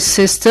our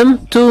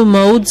system. Two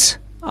modes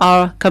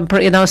are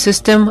in our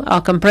system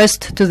are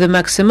compressed to the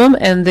maximum,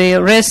 and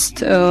the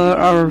rest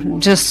are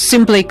just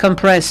simply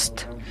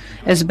compressed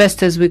as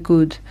best as we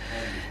could.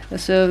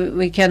 So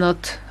we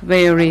cannot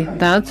vary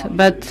that.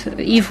 But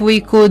if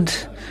we could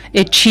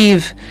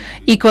achieve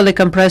equally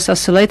compressed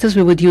oscillators,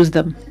 we would use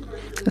them.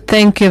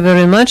 Thank you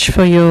very much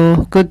for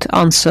your good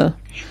answer.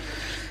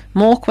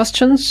 More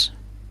questions?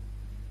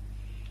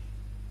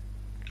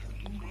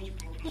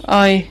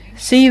 I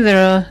see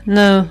there are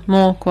no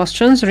more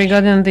questions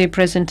regarding the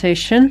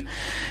presentation.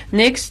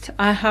 Next,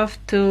 I have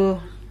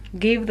to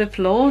give the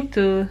floor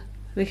to,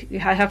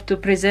 I have to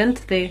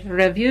present the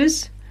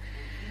reviews,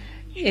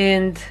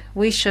 and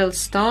we shall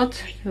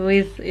start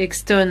with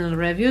external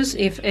reviews,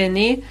 if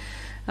any.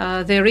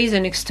 There is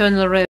an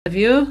external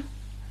review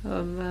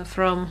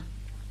from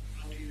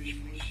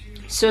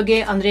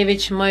Sergei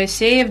Andreevich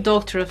Moiseev,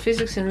 Doctor of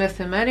Physics and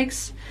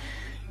Mathematics,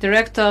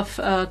 Director of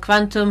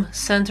Quantum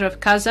Center of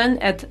Kazan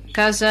at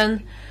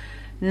Kazan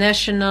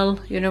National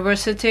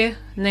University,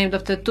 named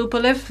after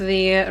Tupolev.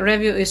 The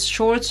review is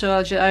short, so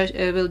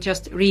I will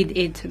just read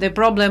it. The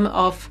problem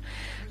of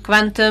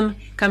quantum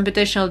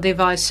computational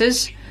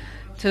devices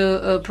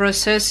to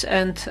process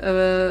and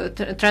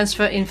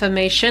transfer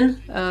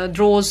information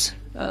draws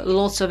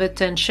lots of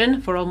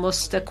attention for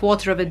almost a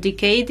quarter of a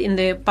decade. In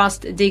the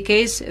past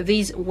decades,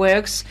 these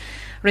works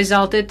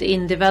resulted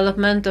in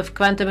development of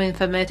quantum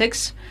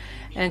informatics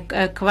and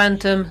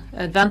quantum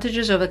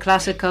advantages over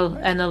classical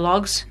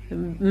analogs.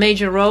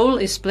 Major role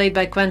is played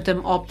by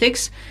quantum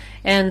optics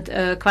and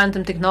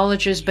quantum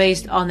technologies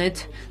based on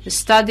it. The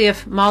study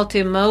of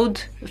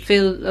multi-mode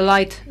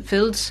light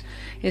fields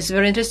is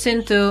very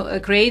interesting to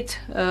create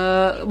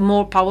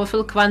more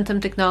powerful quantum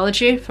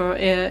technology for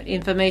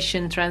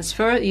information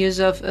transfer, use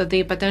of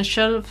the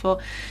potential for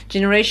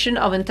generation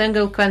of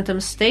entangled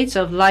quantum states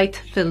of light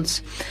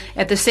fields.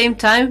 At the same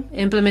time,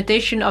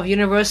 implementation of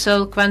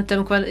universal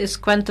quantum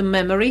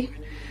memory.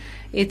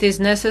 It is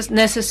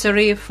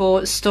necessary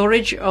for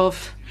storage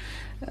of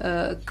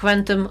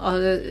quantum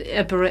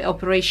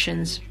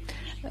operations.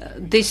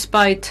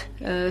 Despite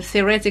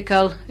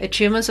theoretical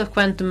achievements of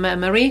quantum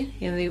memory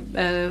in the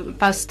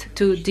past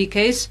 2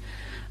 decades,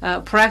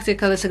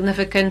 practically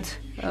significant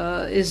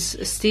is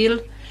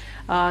still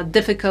a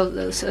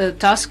difficult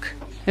task,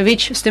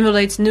 which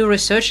stimulates new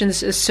research in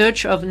the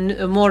search of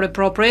more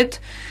appropriate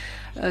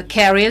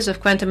carriers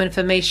of quantum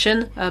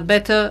information,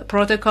 better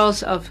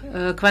protocols of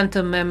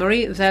quantum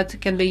memory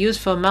that can be used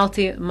for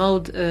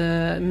multi-mode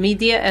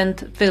media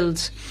and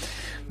fields.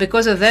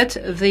 Because of that,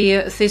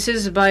 the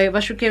thesis by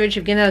Vashukevich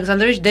Evgenii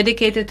Alexandrovich,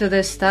 dedicated to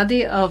the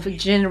study of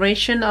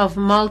generation of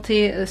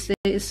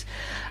multi-states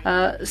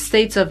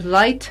of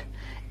light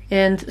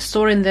and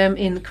storing them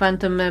in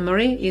quantum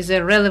memory, is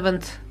a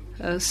relevant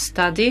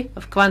study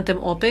of quantum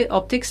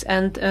optics,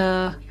 and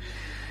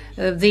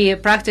the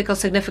practical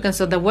significance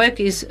of the work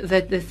is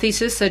that the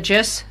thesis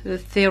suggests,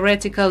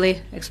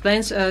 theoretically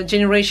explains,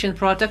 generation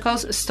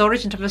protocols,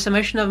 storage and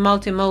transformation of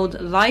multimode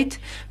light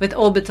with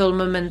orbital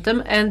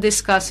momentum, and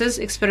discusses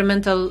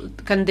experimental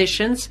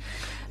conditions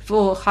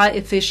for high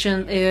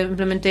efficient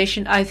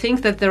implementation. I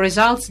think that the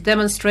results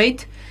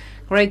demonstrate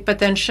great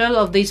potential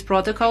of these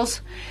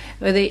protocols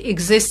with the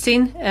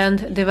existing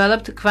and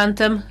developed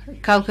quantum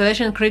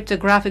calculation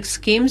cryptographic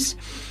schemes,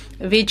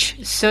 which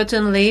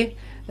certainly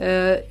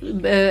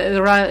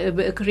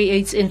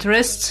creates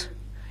interest.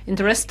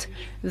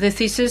 The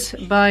thesis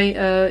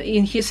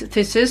in his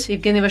thesis,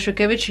 Evgenii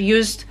Vashukevich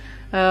used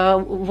a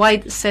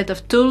wide set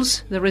of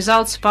tools. The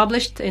results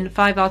published in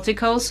 5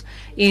 articles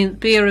in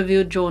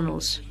peer-reviewed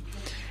journals.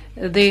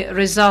 The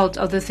result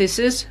of the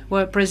thesis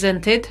were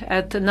presented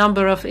at a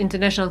number of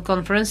international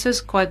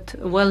conferences, quite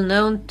well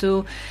known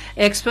to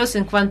experts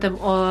in quantum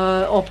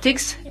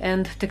optics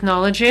and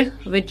technology,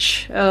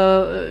 which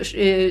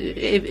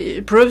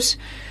proves,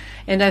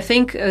 and I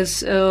think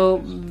as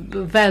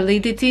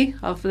validity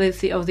of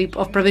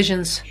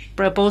provisions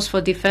proposed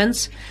for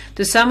defense.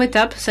 To sum it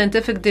up,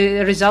 scientific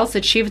results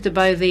achieved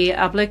by the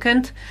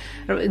applicant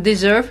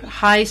deserve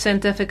high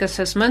scientific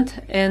assessment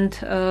and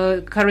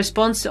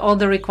corresponds to all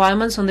the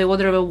requirements on the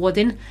order of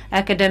awarding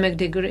academic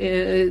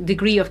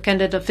degree of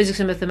candidate of physics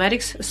and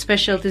mathematics,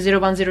 specialty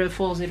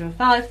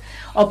 010405,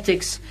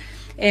 optics.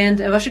 And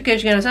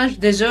Vashukevich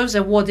deserves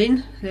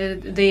awarding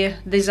the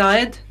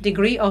desired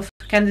degree of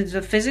candidate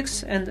of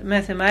physics and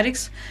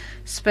mathematics,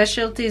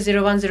 specialty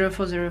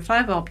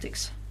 010405,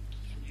 optics.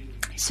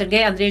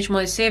 Sergei Andreevich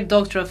Moiseev,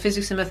 Doctor of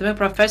Physics and Mathematics,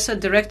 Professor,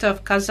 Director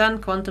of Kazan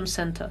Quantum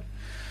Center.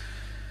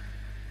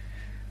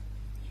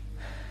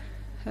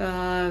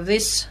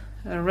 This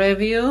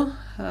review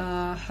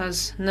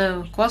has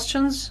no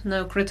questions,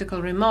 no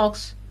critical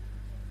remarks.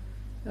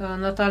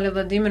 Natalia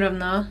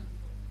Vladimirovna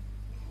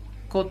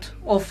got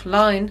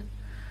offline,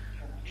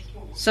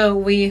 so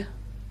we...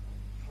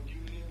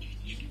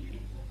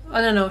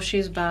 I don't know,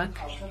 she's back.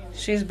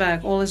 She's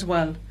back, all is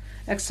well.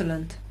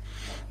 Excellent.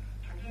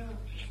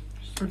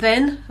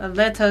 Then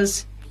let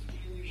us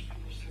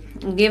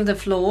give the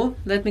floor.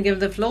 Let me give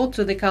the floor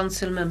to the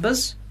council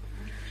members.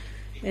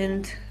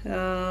 And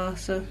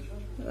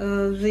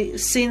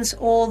since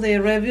all the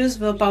reviews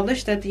were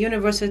published at the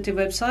university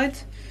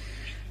website,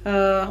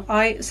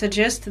 I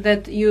suggest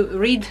that you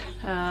read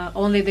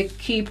only the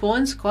key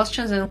points,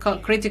 questions, and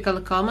critical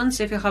comments.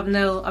 If you have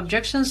no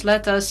objections,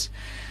 let us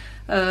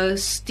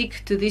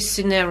stick to this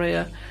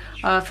scenario.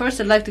 First,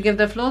 I'd like to give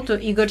the floor to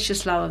Igor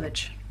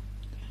Chislavovich.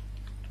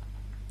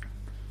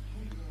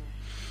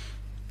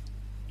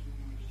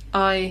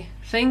 I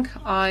think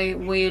I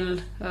will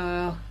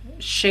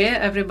share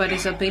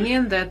everybody's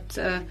opinion that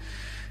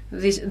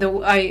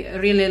I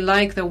really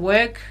like the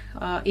work.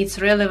 Its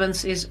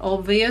relevance is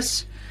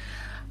obvious.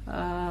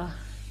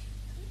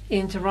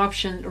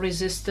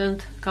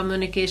 Interruption-resistant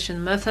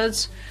communication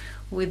methods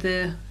with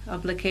the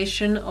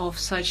application of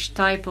such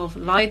type of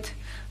light.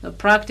 The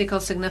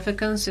practical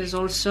significance is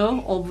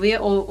also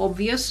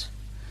obvious.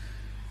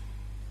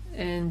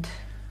 And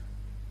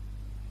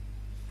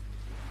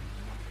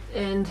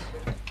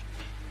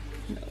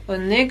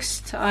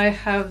next, I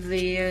have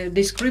the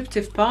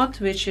descriptive part,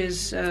 which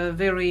is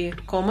very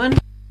common.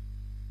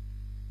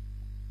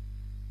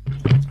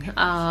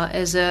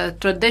 As a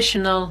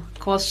traditional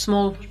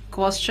small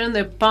question,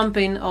 the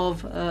pumping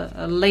of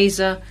a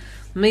laser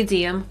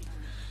medium,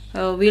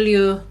 will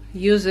you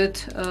use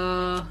it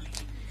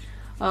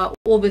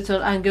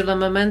orbital angular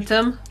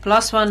momentum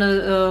 +1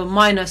 or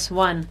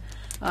 -1?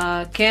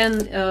 Can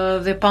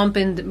the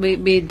pumping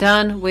be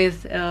done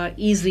with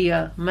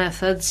easier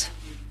methods,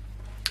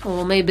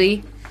 or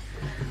maybe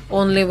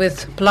only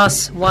with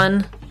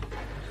 +1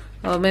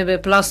 or maybe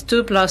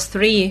 +2,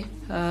 +3?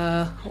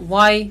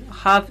 Why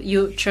have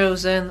you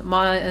chosen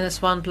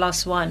 -1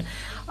 +1?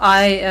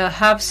 I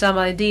have some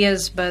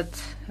ideas, but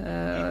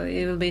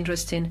it will be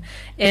interesting.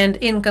 And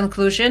in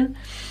conclusion,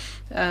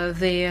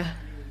 the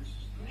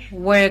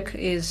work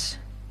is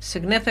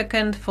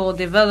significant for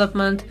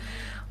development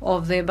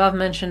of the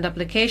above-mentioned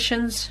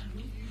applications,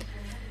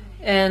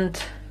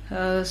 and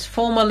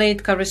formally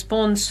it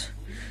corresponds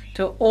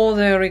to all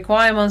the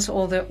requirements,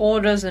 all the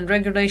orders and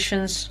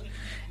regulations,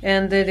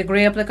 and the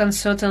degree applicant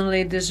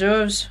certainly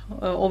deserves,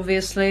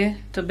 obviously,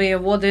 to be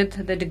awarded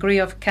the degree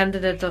of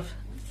candidate of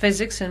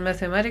physics and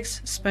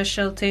mathematics,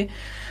 specialty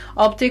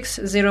optics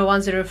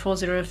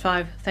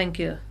 010405. Thank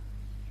you.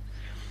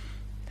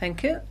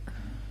 Thank you.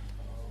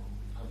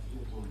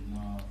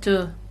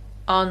 To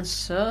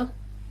answer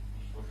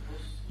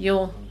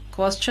your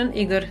question,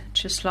 Igor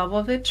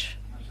Chislavovich,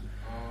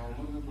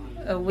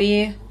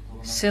 we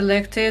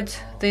selected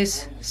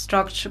this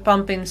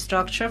pumping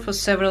structure for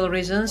several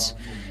reasons.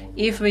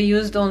 If we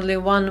used only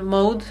one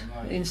mode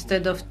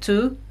instead of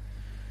two,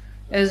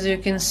 as you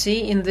can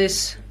see in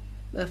this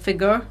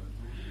figure,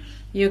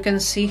 you can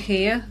see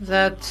here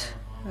that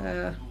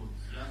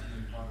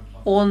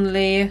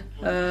only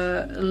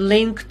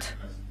linked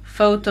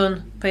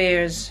photon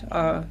pairs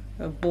are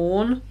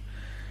born.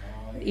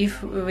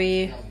 If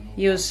we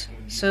use,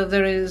 so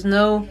there is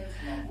no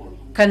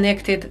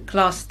connected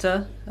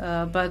cluster,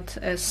 but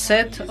a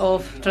set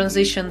of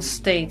transition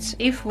states.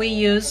 If we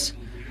use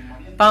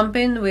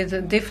pumping with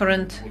a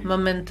different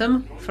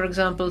momentum, for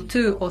example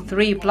 2 or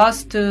 3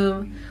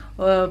 +2,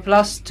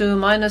 +2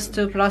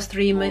 -2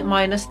 +3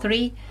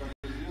 -3,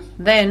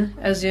 then,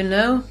 as you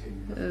know,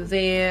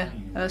 the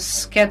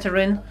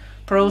scattering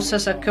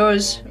process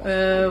occurs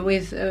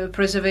with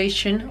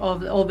preservation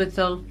of the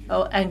orbital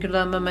or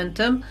angular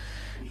momentum.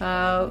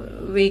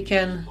 We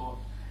can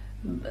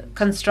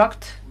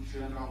construct,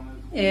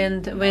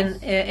 and when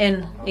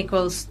n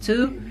equals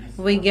 2,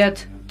 we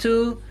get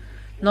two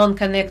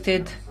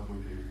non-connected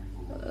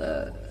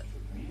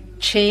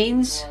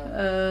chains,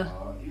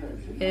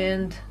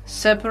 and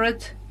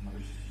separate.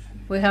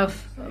 We have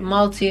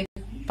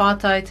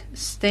multipartite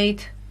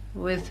state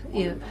with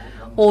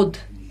odd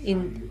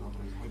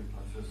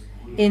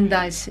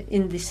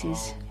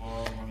indices,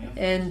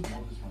 and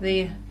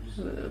the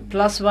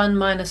 +1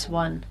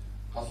 -1.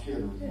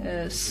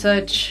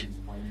 Such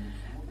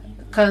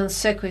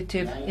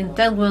consecutive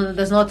entanglement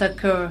does not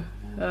occur.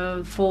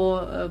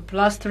 For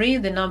 +3,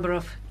 the number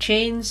of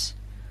chains,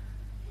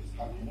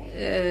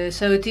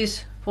 so it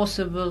is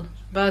possible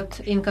but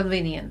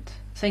inconvenient.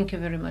 Thank you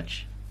very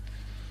much.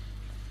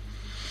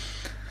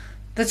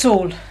 That's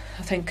all,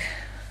 I think.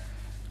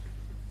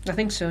 I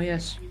think so,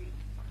 yes.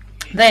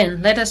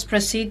 Then let us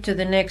proceed to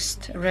the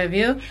next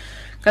review.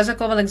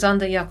 Kazakov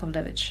Alexander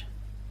Yakovlevich.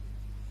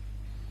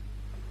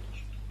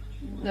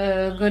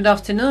 Good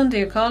afternoon,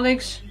 dear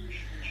colleagues.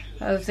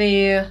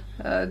 The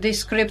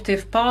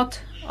descriptive part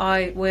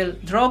I will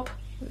drop.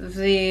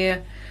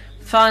 The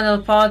final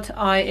part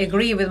I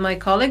agree with my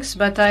colleagues,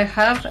 but I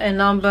have a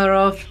number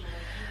of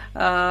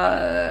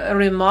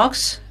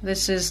remarks.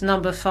 This is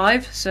number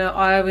 5, so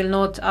I will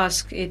not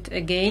ask it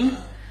again.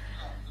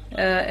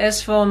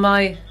 As for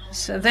my,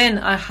 then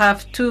I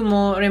have 2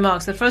 more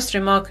remarks. The first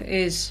remark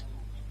is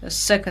my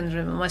second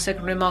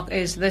remark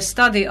is the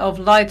study of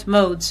light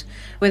modes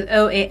with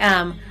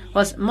OAM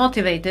was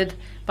motivated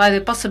by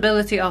the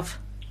possibility of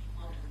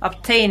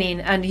obtaining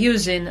and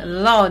using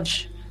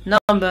large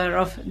number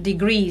of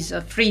degrees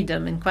of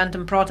freedom in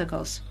quantum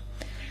protocols.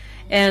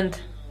 And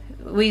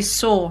we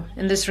saw,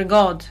 in this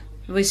regard,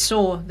 we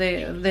saw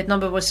that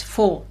number was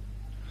 4.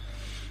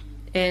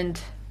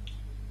 And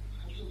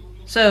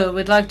so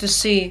we'd like to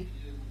see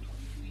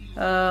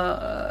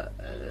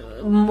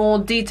more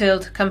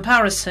detailed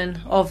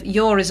comparison of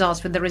your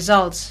results with the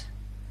results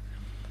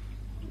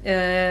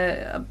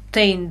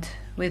obtained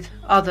with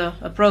other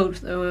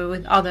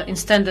in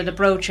standard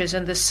approaches.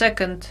 And the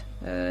second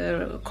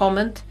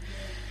comment,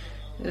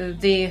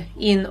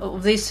 in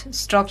this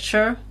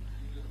structure,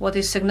 what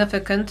is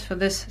significant for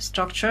this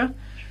structure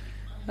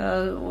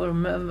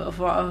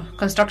for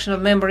construction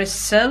of memory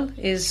cell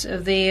is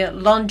the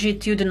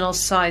longitudinal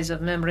size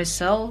of memory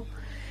cell,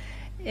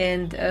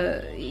 and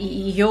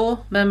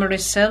your memory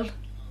cell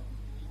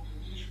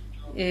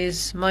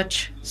is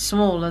much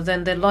smaller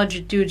than the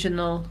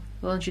longitudinal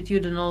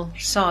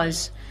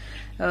size.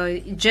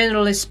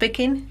 Generally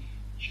speaking,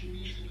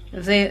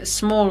 the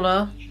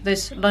smaller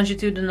this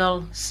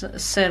longitudinal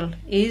cell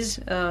is,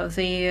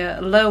 the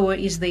lower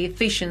is the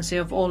efficiency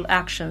of all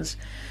actions.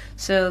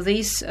 So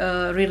this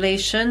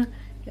relation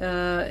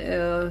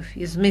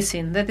is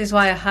missing. That is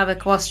why I have a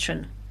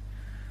question.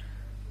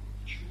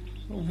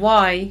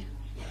 Why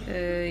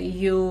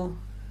you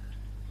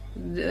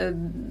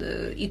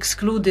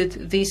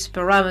excluded this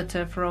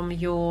parameter from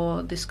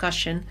your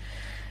discussion?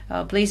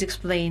 Please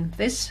explain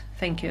this.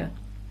 Thank you.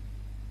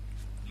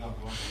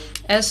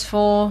 As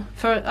for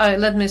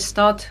let me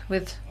start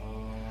with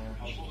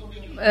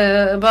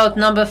about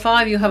number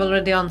 5. You have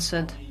already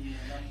answered.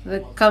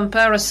 The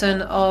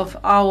comparison of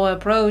our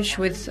approach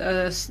with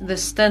the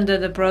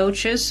standard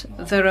approaches.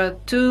 There are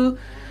two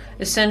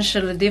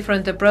essentially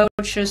different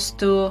approaches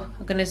to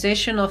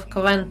organization of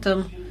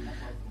quantum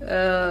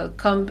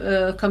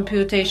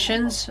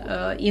computations.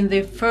 In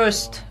the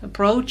first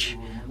approach,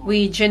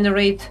 we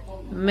generate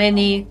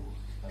many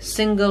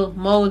single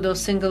mode or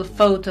single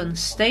photon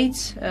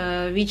states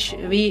which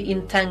we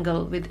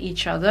entangle with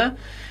each other,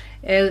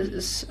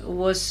 as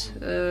was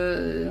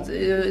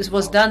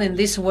done in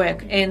this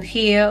work. And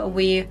here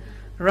we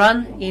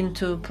run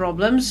into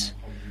problems.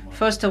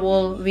 First of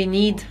all, we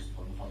need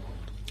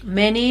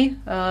many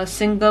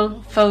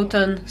single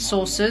photon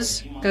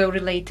sources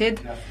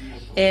correlated,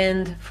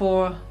 and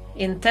for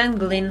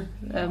entangling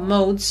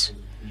modes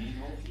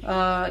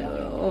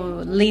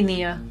or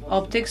linear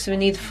optics, we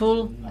need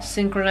full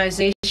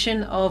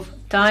synchronization of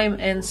time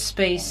and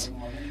space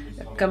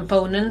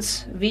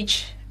components,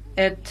 which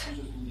at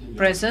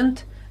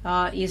present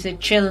is a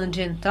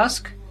challenging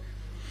task.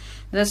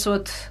 That's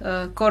what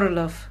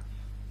Korolev,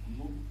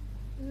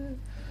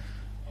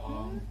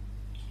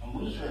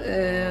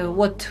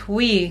 what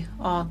we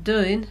are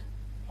doing.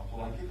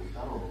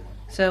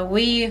 So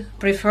we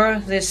prefer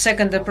the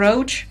second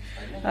approach.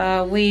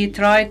 We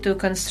try to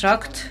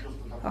construct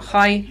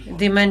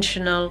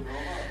high-dimensional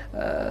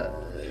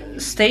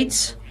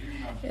states,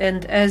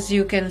 and as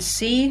you can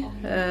see,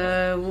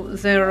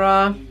 there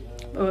are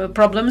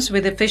problems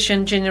with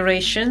efficient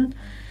generation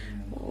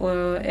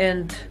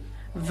and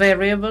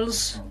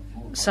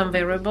some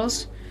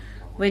variables,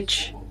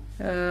 which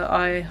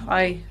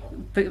I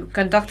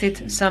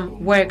conducted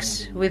some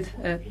works with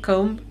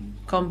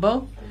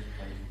combo.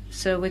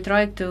 So we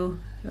try to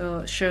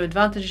show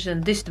advantages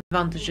and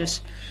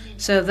disadvantages.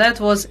 So that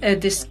was a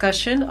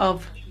discussion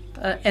of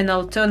an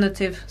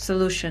alternative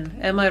solution.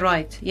 Am I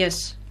right?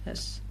 Yes.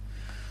 Yes.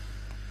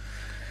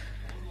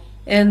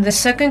 And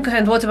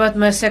what about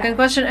my second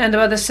question? And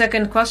about the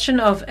second question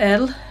of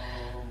L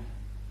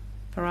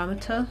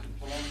parameter?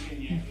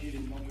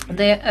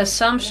 The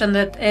assumption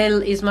that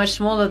L is much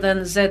smaller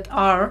than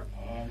ZR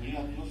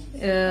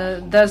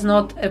does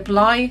not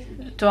apply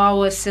to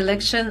our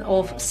selection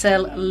of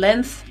cell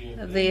length,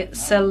 the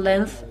cell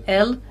length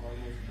L.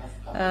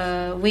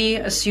 We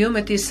assume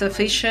it is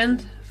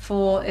sufficient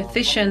for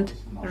efficient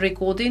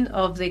recording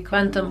of the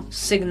quantum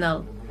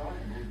signal,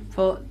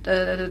 for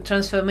the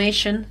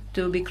transformation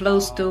to be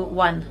close to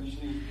 1.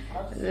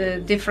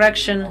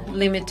 Diffraction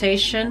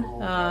limitation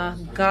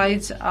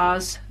guides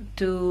us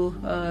to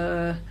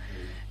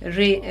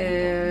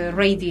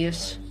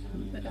radius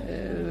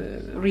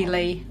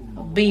relay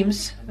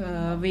beams.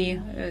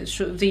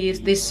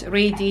 This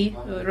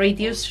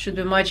radius should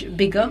be much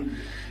bigger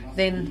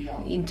than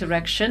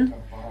interaction.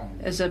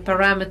 As a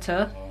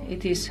parameter,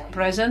 it is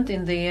present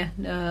in the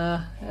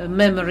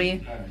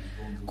memory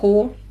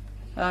core.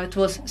 It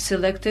was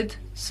selected,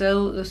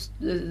 so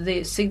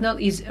the signal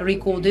is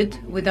recorded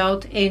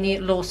without any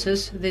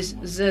losses. This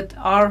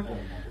ZR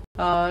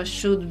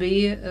should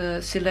be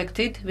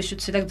selected. We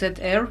should select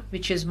ZR,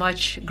 which is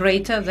much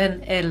greater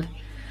than L.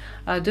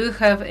 Do you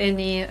have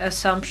any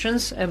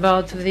assumptions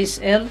about this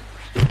L?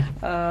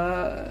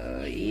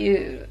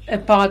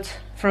 Apart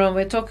from,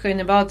 we're talking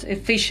about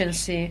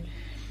efficiency.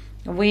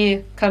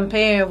 We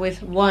compare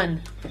with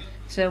 1.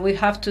 So we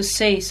have to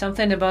say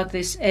something about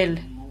this L.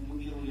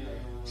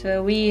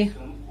 So we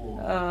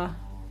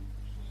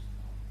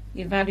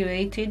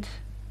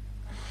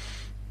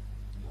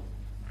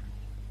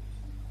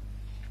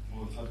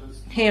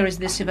Here is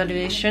this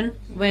evaluation.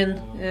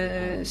 When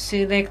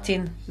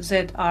selecting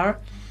ZR,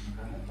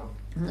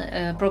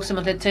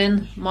 approximately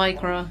 10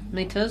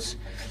 micrometers,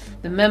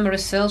 the memory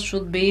cell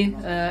should be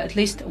at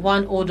least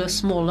one order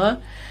smaller.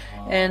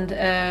 And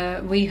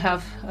we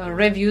have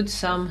reviewed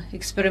some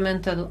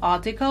experimental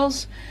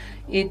articles.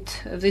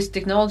 This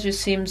technology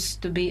seems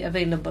to be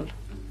available.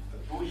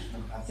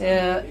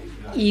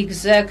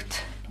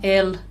 Exact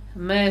L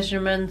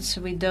measurements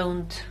we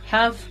don't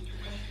have.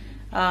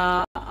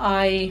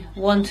 I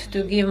want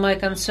to give my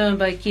concern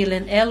by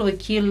killing L. We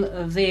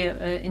kill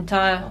the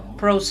entire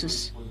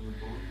process.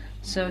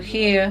 So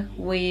here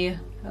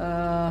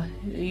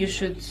you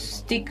should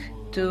stick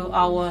to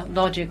our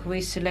logic.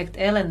 We select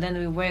L and then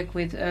we work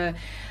with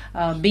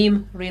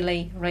beam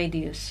relay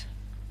radius.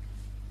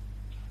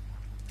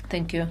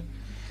 Thank you.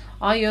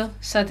 Are you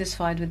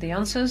satisfied with the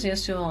answers?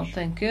 Yes, you are.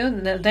 Thank you.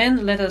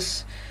 Then let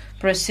us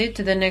proceed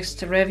to the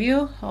next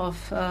review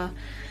of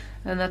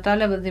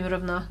Natalia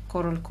Vladimirovna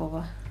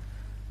Korolkova.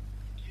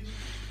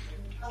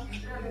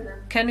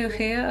 Can you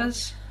hear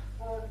us?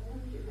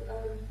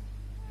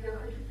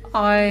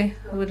 I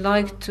would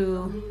like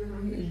to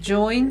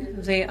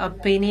join the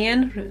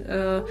opinion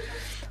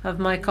of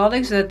my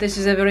colleagues that this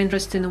is a very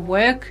interesting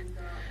work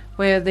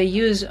where the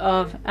use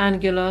of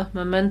angular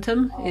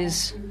momentum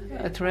is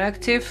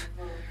attractive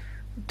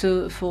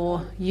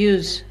for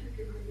use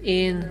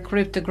in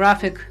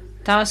cryptographic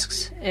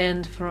tasks.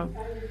 And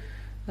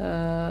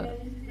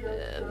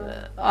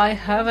I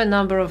have a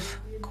number of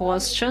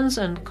questions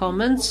and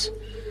comments.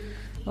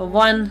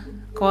 One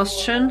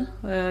question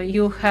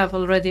you have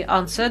already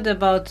answered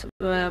about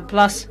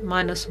plus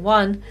minus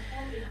 1.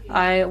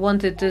 I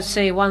wanted to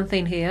say one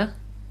thing here.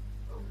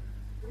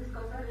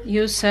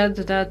 You said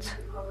that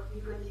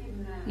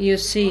you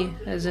see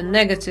as a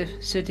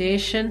negative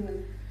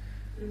situation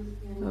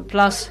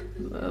plus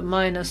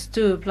minus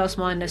 2, plus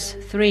minus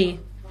 3.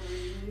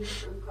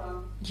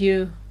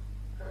 You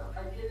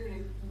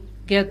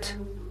get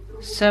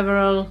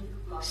several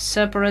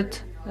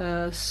separate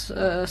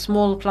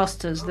small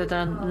clusters that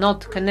are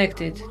not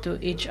connected to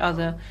each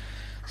other.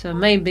 So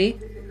maybe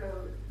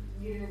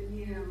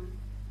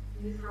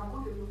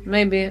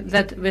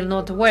that will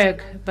not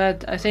work,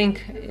 but I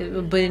think it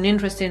will be an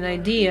interesting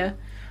idea.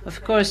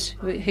 Of course,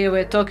 here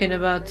we're talking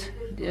about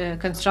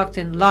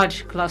constructing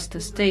large cluster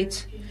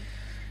states,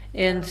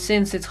 and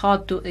since it's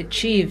hard to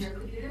achieve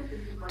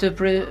to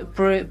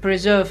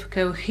preserve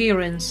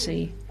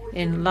coherency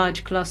in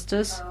large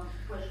clusters,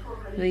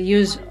 the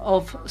use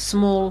of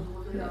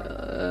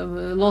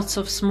lots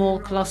of small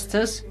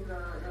clusters,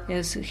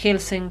 as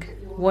Helsing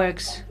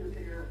works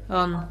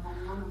on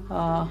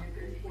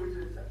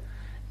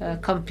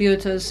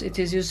computers, it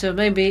is used. So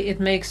maybe it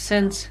makes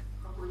sense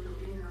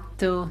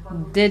to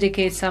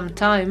dedicate some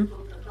time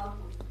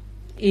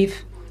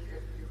if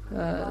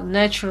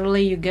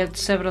naturally you get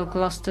several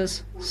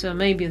clusters. So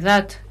maybe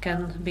that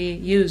can be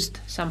used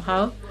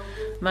somehow.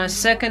 My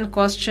second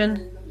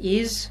question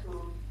is,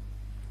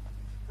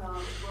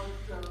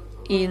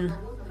 in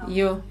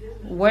your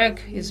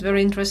work is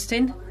very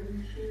interesting,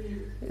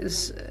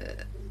 is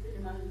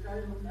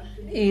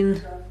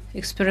in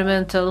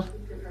experimental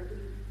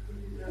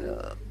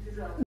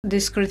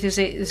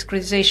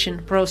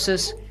discretization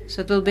process.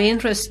 So it will be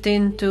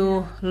interesting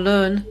to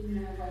learn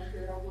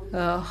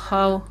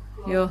how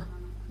your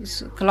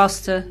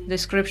cluster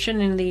description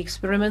in the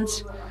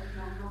experiments,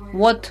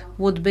 what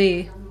will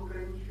be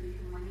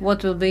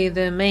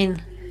the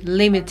main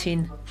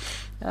limiting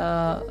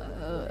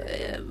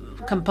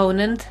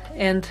component,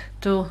 and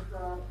to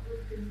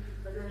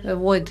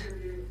avoid.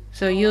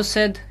 So you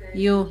said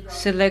you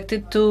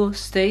selected 2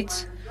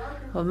 states,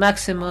 or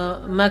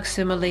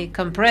maximally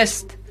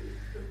compressed,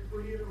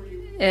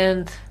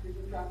 and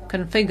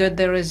configured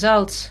the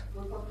results.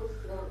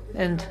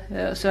 And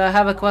so I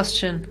have a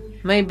question.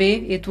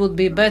 Maybe it would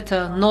be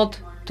better not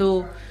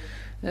to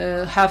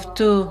have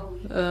 2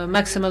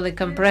 maximally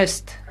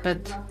compressed,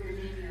 but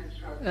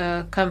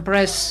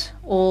compress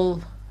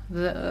all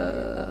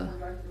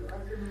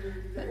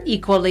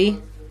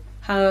equally.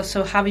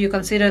 So have you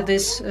considered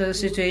this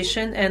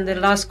situation? And the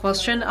last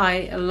question,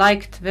 I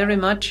liked very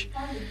much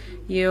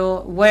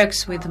your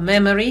works with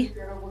memory,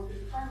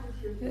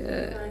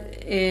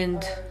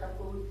 and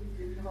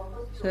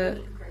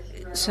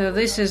so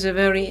this is a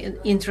very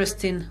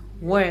interesting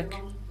work.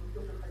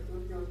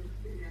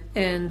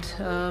 And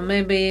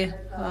maybe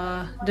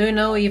do you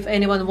know if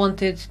anyone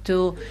wanted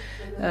to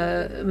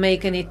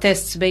make any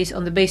tests based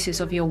on the basis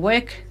of your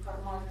work?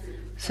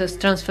 So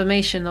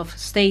transformation of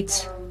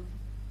states.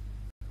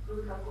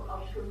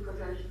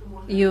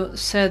 You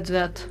said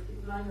that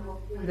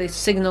the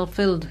signal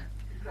field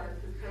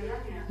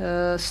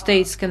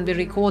states can be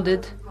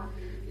recorded,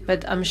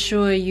 but I'm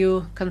sure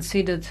you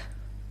considered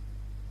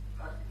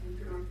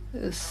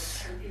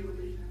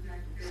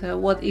so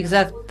what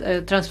exact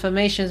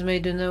transformations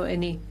made you know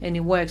any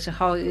work, so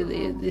how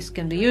this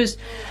can be used.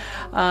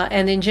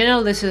 And in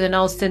general, this is an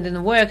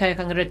outstanding work. I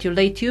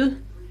congratulate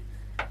you.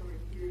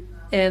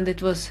 And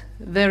it was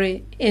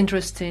very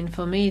interesting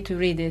for me to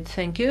read it.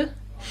 Thank you.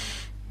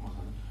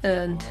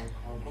 And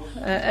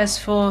As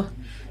for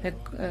the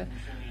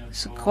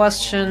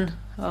question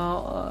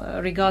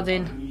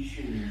regarding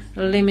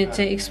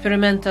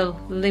experimental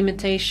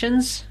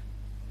limitations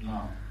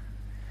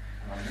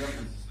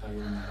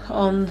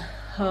on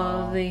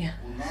the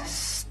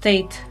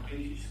state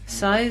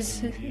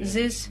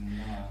sizes,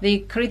 the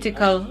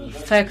critical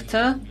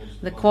factor,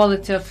 the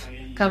quality of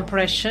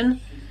compression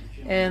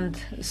and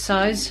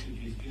size,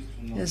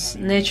 is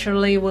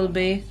naturally will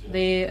be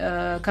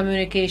the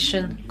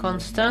communication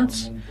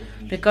constants,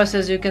 because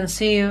as you can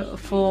see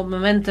for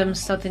momentum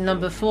starting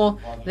number 4,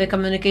 the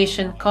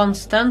communication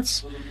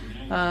constants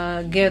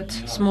get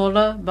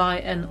smaller by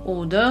an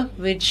order,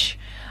 which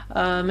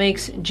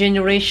makes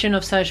generation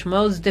of such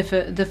modes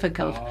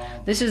difficult.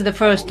 This is the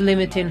first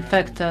limiting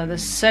factor. The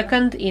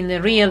second, in a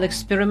real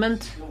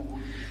experiment,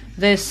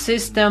 the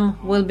system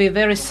will be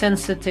very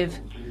sensitive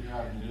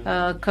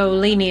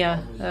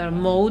collinear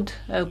mode,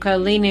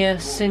 collinear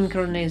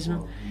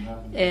synchronism,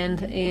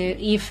 and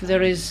if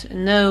there is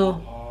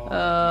no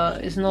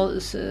is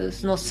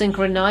not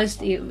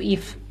synchronized,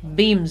 if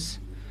beams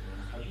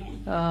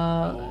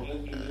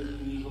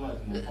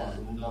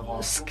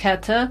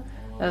scatter,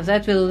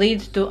 that will lead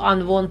to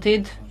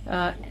unwanted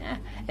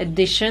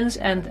additions,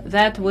 and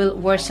that will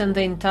worsen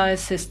the entire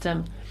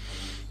system,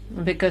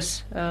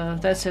 because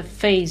that's a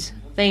phase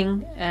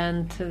thing,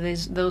 and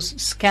those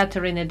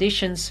scattering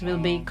additions will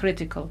be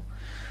critical.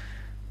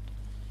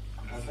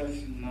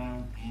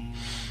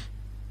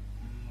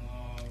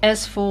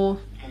 As for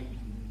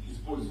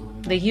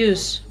the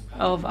use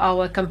of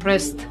our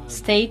compressed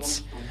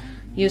states,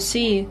 you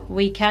see,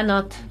 we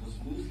cannot,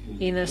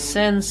 in a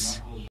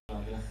sense,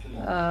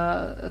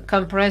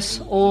 compress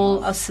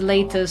all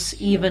oscillators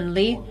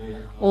evenly.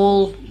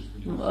 All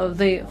of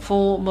the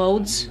 4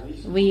 modes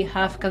we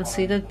have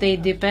considered, they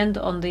depend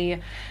on the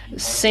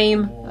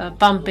same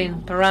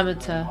pumping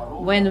parameter.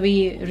 When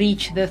we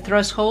reach the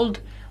threshold,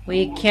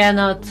 we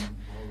cannot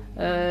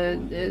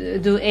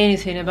do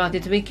anything about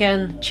it. We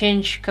can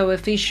change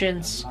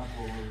coefficients,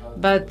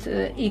 but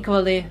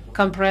equally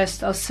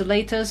compressed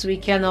oscillators we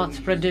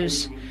cannot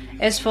produce.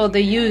 As for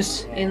the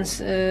use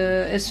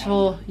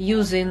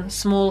using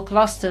small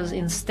clusters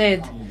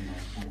instead,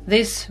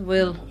 this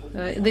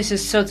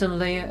is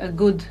certainly a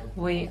good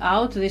way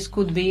out. This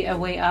could be a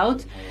way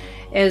out,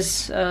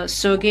 as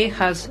Sergey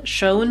has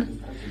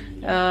shown.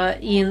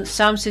 In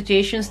some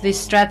situations, this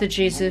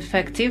strategy is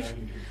effective,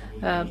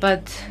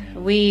 but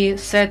we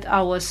set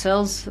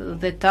ourselves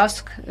the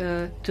task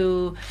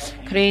to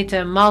create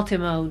a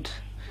multi-mode,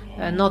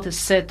 not a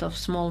set of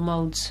small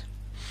modes.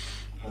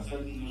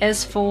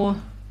 As for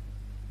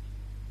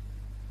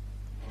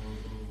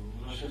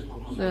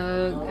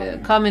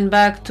coming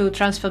back to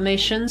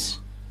transformations,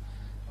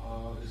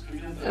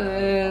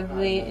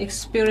 the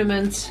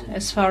experiments,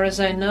 as far as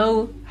I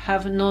know,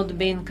 have not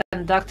been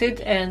conducted,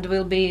 and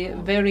will be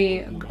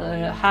very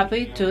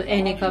happy to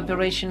any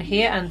cooperation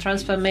here. And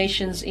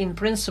transformations, in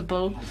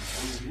principle,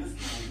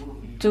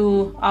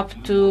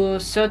 up to a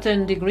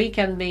certain degree,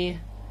 can be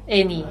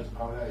any.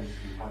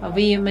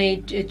 We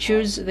may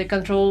choose the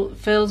control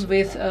fields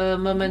with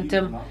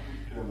momentum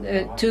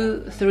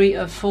 2, 3,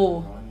 or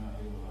 4,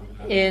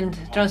 and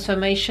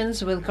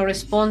transformations will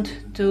correspond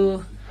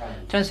to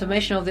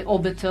transformation of the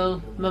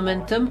orbital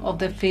momentum of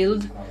the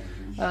field.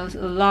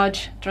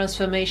 Large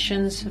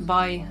transformations with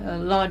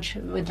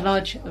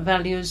large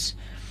values,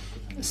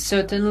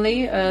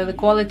 certainly the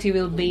quality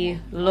will be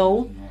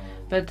low,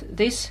 but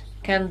this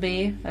can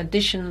be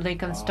additionally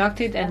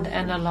constructed and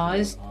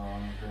analyzed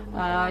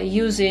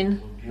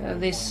using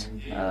these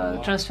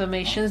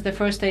transformations. The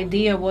first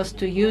idea was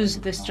to use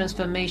this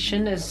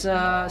transformation as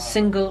a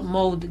single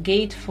mode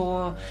gate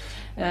for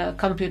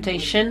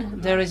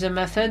computation. There is a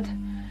method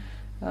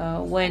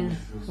when,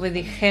 with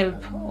the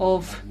help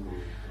of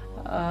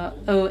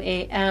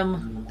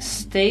OAM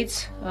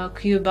states,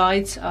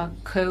 qubits are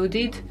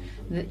coded,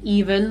 the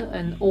even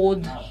and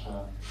odd,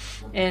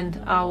 and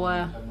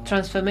our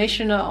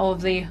transformation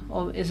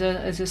is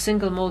a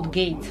single mode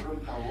gate.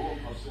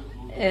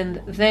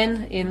 And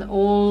then in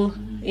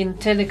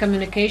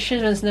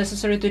telecommunications, it's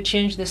necessary to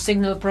change the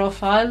signal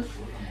profile.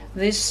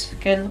 This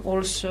can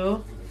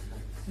also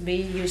be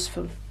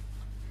useful.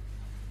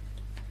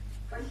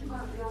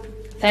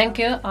 Thank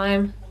you.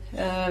 I'm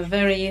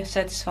very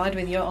satisfied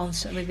with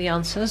the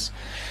answers.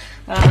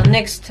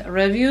 Next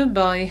review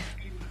by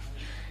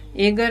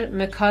Igor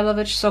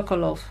Mikhailovich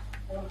Sokolov.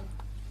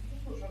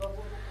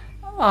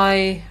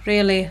 I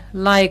really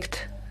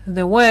liked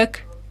the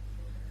work,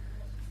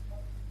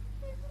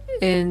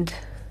 and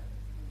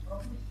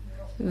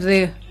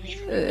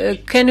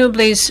can you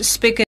please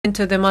speak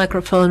into the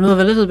microphone? Move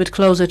a little bit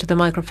closer to the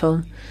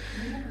microphone.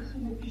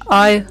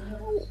 I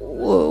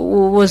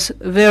was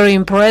very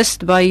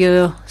impressed by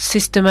your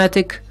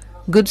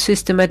good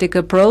systematic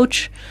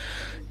approach.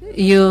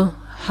 You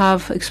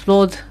have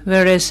explored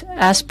various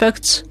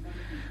aspects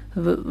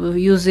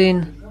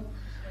using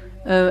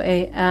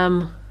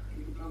OAM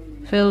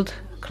field,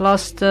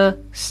 cluster,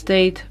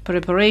 state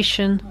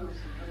preparation,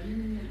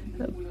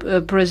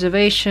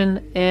 preservation,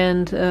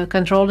 and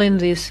controlling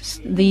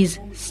these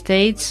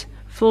states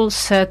full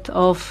set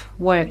of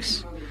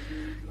works.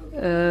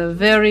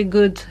 Very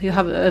good. You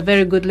have a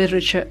very good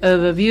literature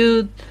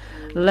overview,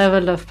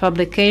 level of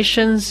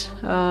publications.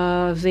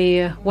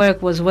 The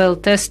work was well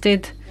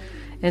tested,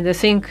 and I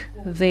think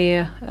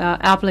the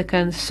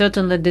applicant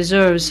certainly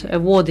deserves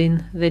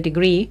awarding the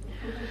degree.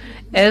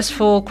 As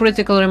for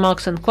critical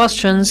remarks and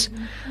questions,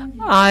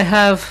 I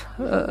have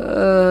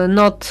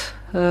not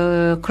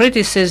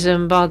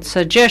criticism but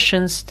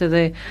suggestions to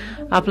the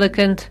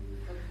applicant.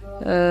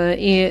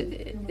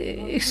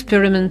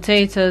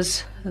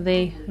 Experimentators,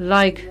 they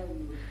like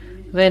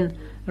when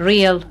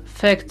real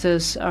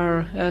factors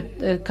are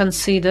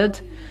considered.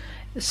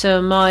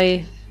 So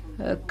my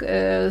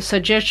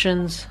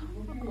suggestions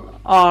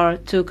are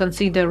to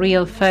consider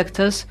real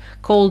factors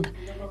called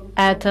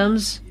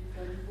atoms.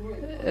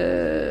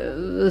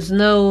 There's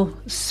no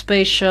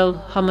spatial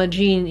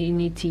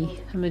homogeneity,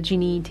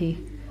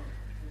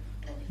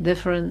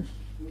 different.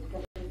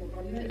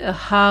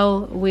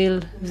 How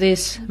will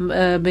this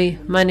be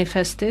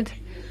manifested?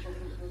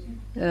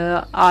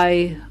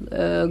 I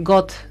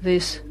got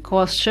this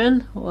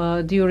question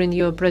during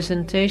your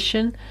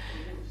presentation.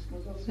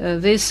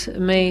 This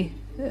may,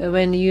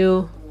 when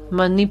you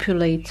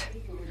manipulate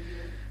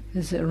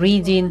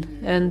reading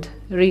and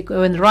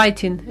when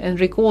writing and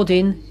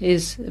recording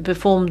is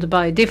performed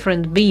by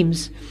different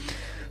beams,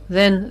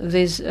 then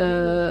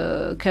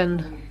there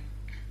can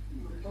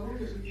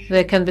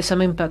be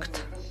some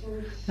impact.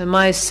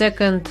 My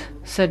second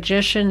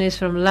suggestion is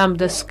from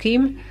lambda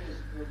scheme.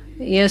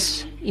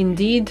 Yes,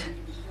 indeed,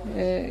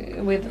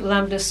 with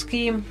lambda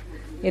scheme,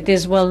 it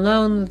is well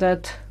known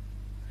that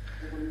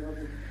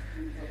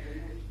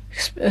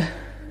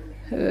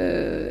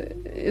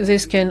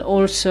this can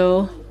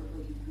also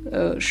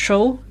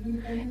show.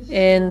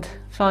 And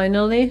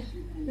finally,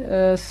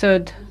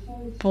 third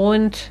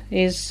point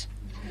is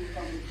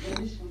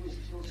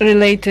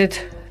related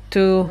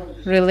to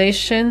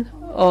relation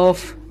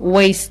of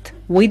waist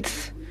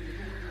width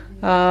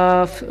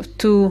of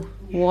two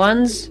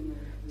ones.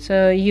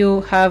 So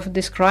you have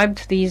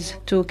described these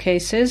two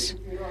cases,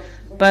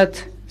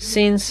 but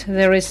since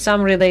there is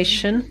some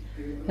relation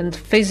and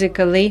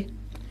physically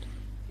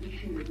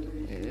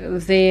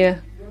the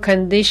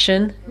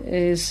condition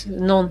is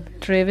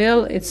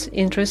non-trivial, it's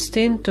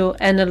interesting to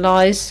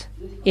analyze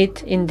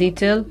it in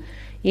detail.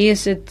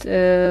 Is it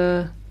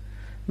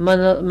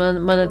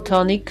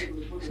monotonic?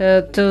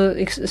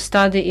 To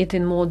study it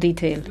in more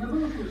detail.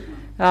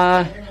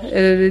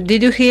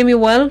 Did you hear me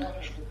well?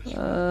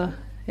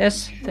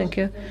 Yes, thank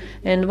you.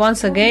 And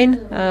once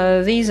again,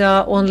 these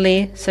are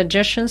only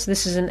suggestions.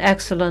 This is an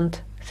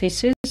excellent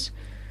thesis.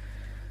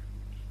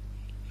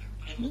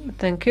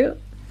 Thank you.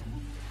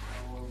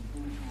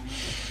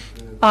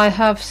 I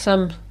have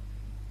some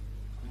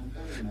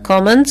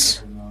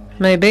comments,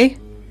 maybe,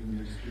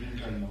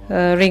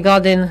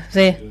 regarding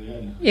the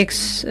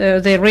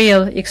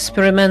real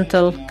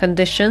experimental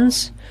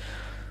conditions.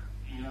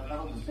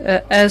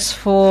 As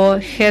for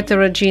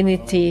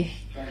heterogeneity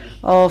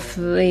of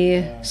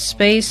the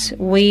space,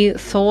 we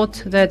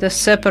thought that a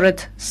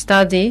separate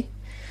study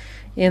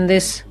in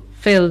this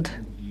field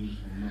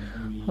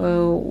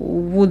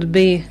would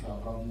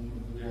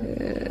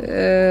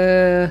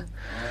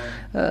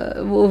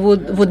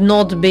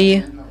not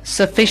be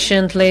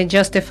sufficiently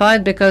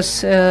justified,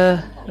 because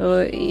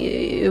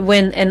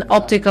when an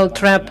optical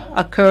trap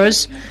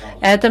occurs,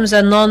 atoms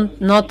are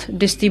not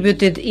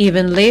distributed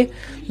evenly.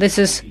 This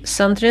is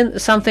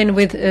something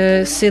with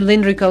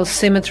cylindrical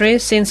symmetry.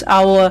 Since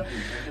our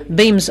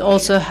beams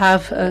also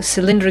have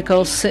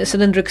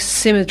cylindric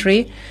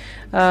symmetry,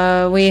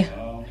 we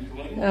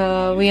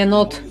are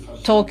not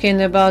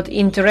talking about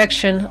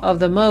interaction of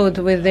the mode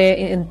with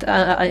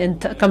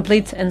the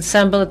complete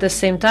ensemble at the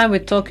same time. We're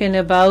talking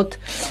about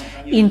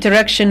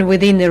interaction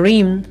within the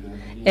rim,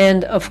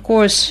 and of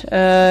course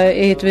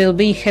it will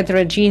be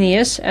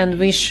heterogeneous, and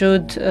we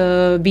should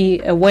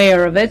be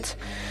aware of it.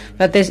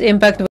 But this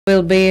impact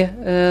will be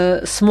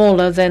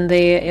smaller than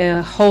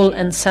the whole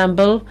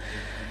ensemble.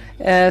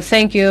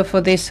 Thank you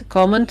for this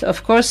comment.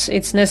 Of course,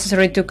 it's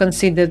necessary to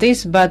consider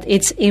this, but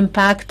its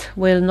impact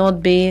will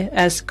not be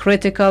as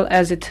critical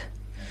as it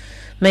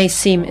may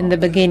seem in the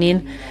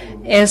beginning.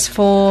 As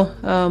for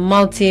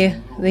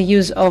the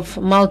use of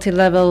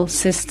multi-level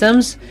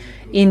systems,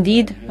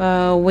 indeed,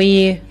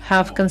 we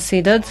have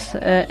considered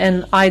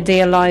an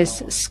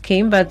idealized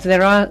scheme, but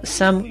there are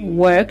some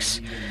works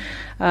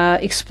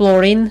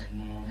exploring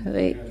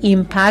the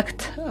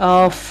impact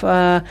of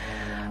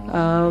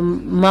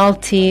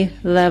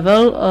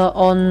multi-level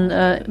on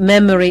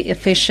memory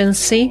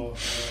efficiency,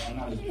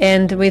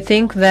 and we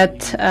think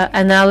that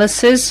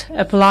analysis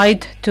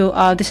applied to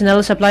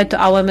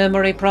our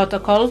memory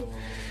protocol.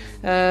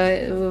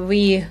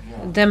 We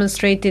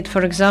demonstrated,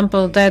 for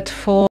example, that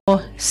for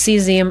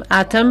cesium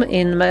atom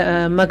in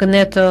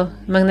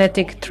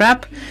magnetic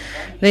trap,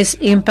 this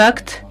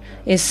impact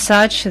is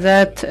such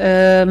that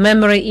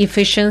memory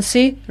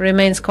efficiency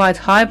remains quite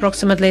high,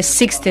 approximately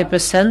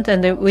 60%,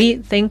 and we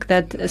think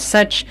that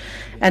such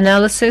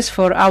analysis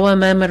for our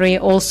memory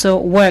also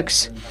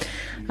works.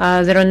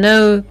 There are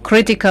no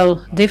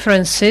critical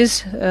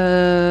differences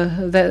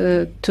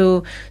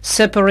to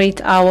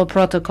separate our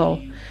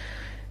protocol.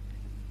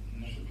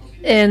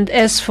 And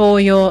as for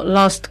your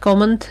last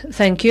comment,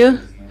 thank you.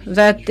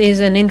 That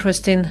is an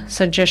interesting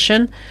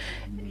suggestion.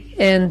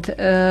 And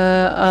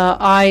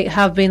I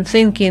have been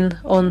thinking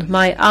on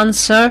my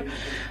answer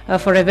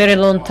for a very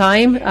long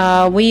time.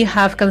 We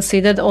have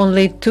considered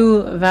only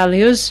two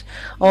values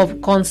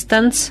of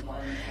constants,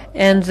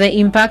 and the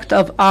impact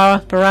of R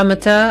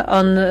parameter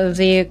on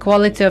the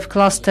quality of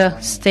cluster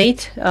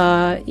state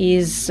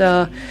is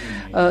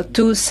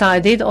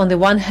two-sided. On the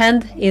one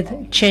hand,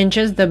 it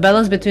changes the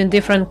balance between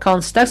different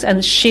constructs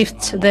and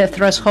shifts the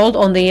threshold.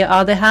 On the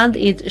other hand,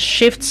 it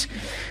shifts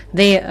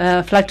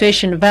the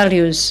fluctuation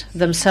values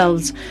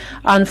themselves.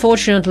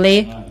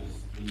 Unfortunately,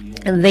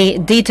 the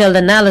detailed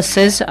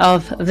analysis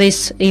of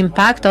this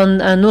impact on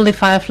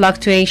nullifier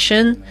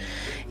fluctuation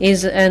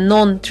is a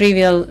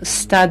non-trivial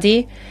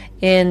study,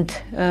 and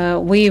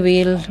we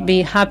will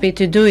be happy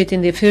to do it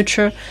in the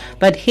future.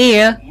 But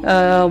here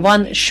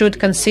one should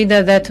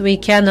consider that we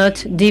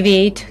cannot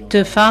deviate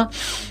too far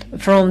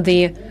from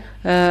the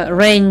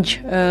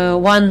range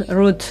 1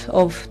 root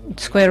of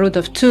square root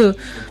of 2,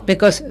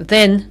 because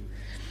then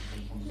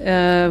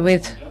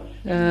with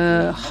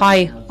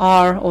high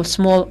R or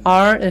small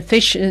r,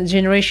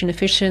 generation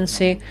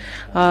efficiency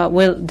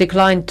will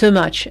decline too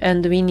much,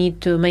 and we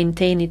need to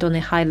maintain it on a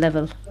high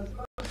level.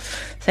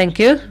 Thank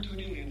you.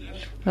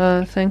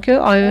 Thank you.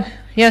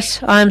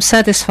 Yes, I am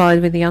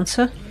satisfied with the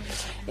answer.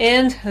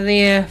 And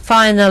the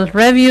final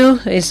review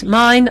is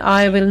mine.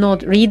 I will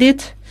not read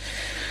it.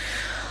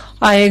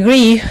 I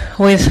agree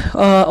with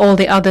all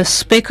the other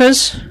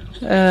speakers.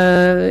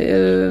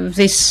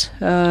 This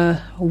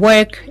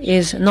work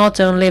is not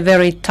only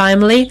very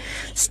timely.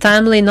 It's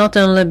timely not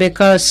only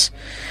because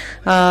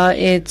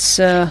it's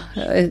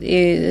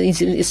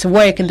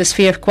work in the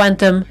sphere of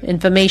quantum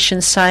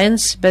information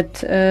science,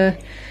 but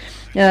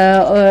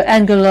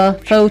angular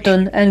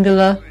photon,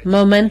 angular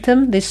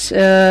momentum. This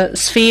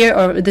sphere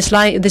or this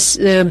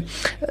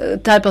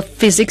type of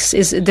physics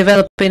is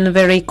developing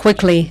very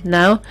quickly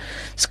now.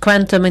 It's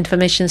quantum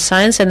information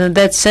science, and in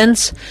that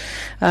sense,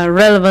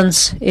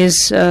 relevance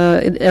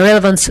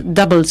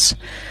doubles.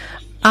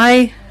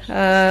 All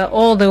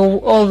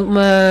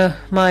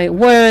my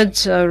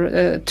words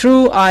are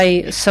true.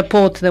 I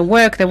support the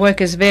work. The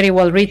work is very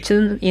well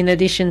written. In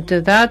addition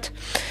to that,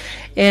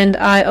 and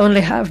I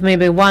only have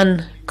maybe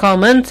one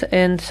comment,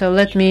 and so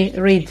let me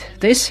read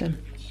this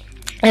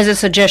as a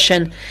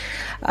suggestion.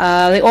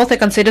 The author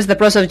considers the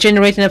process of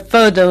generating a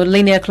photo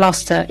linear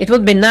cluster. It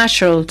would be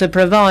natural to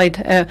provide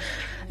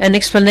an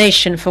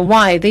explanation for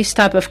why this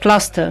type of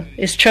cluster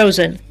is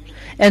chosen,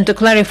 and to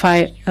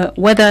clarify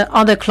whether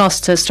other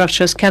cluster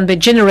structures can be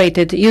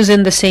generated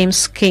using the same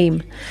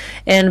scheme.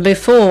 And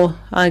before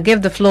I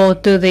give the floor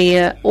to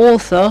the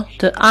author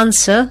to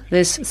answer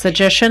this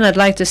suggestion, I'd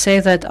like to say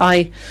that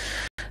I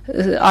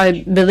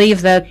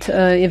believe that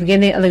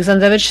Evgenii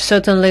Alexandrovich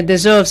certainly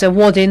deserves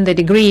awarding the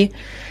degree.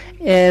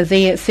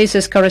 The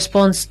thesis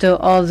corresponds to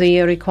all the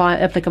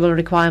applicable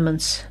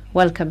requirements.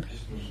 Welcome.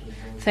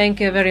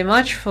 Thank you very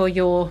much for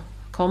your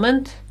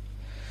comment.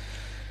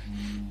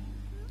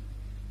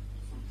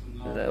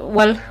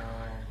 Well,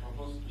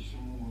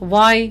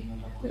 why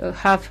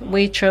have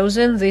we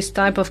chosen this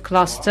type of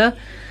cluster?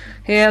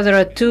 Here there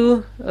are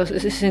two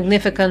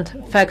significant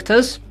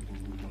factors.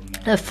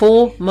 A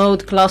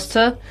 4-mode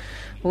cluster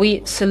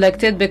we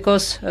selected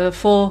because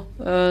 4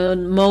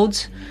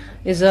 modes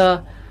is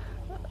a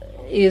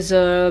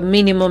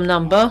minimum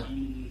number,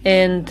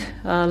 and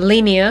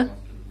linear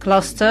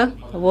cluster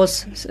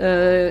was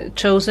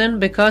chosen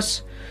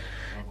because,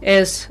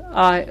 as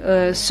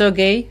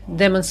Sergei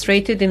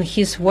demonstrated in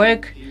his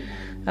work,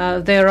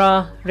 there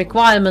are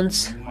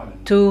requirements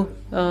to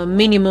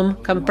minimum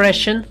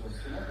compression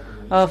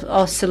of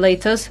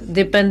oscillators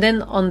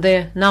depending on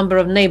the number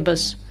of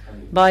neighbors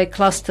by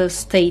cluster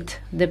state,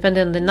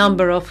 depending on the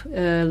number of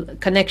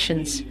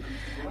connections.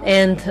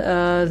 And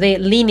the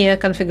linear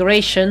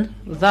configuration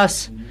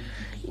thus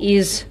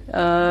is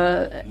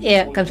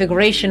a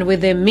configuration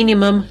with a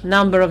minimum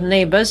number of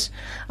neighbors.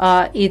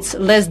 It's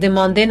less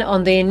demanding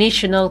on the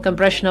initial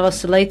compression of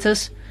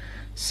oscillators.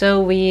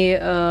 So we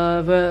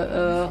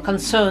were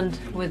concerned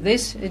with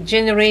this.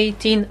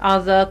 Generating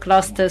other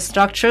cluster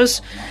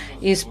structures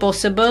is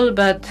possible,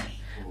 but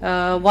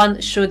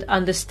one should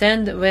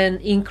understand when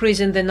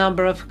increasing the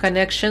number of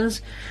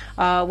connections,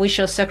 we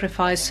shall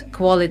sacrifice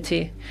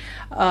quality.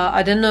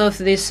 I don't know if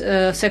this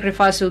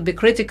sacrifice will be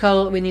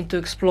critical. We need to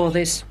explore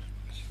this.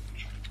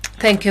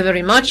 Thank you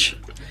very much.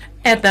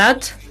 At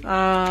that,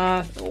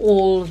 at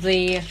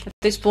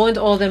this point,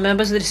 all the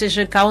members of the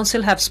Decision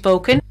Council have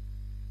spoken.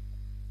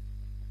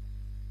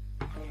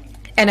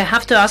 And I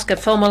have to ask a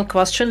formal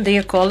question,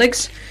 dear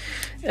colleagues.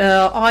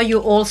 Are you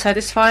all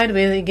satisfied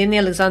with Evgenii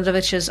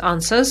Alexandrovich's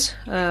answers?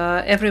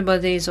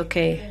 Everybody is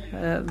okay.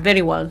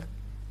 Very well.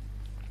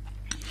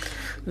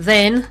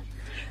 Then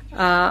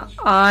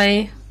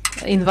I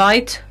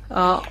invite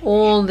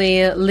all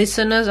the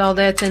listeners, all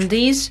the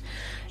attendees,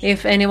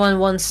 If anyone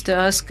wants to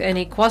ask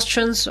any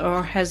questions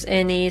or has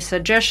any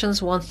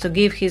suggestions, wants to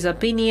give his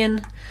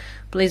opinion,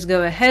 please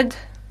go ahead.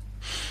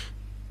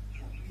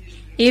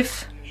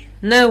 If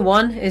no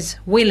one is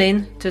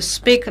willing to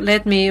speak,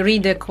 let me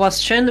read a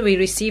question we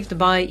received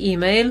by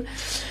email.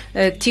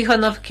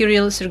 Tikhonov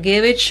Kirill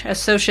Sergeyevich,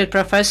 Associate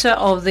Professor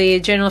of the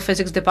General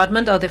Physics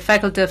Department of the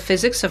Faculty of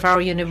Physics of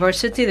our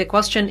university. The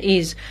question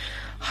is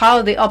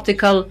how the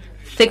optical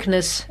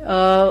thickness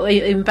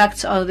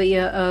impacts on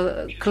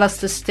the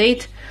cluster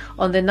state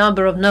on the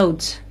number of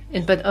nodes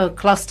in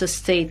cluster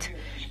state,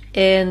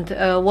 and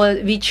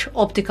which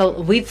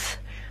optical width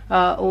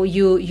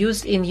you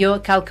used in your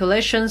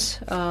calculations.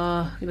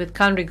 With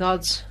kind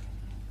regards.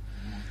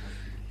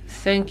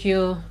 Thank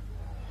you,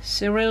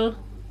 Cyril,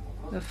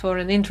 for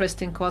an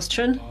interesting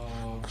question.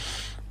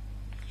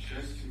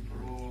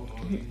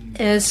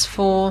 As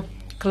for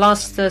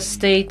cluster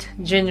state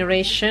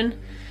generation,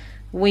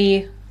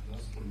 we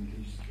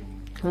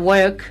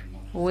work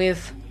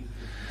with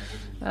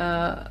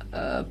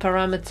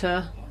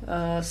parameter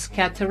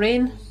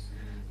scattering,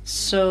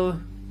 so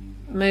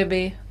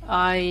maybe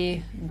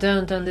I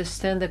don't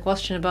understand the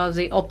question about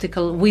the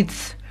optical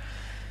width.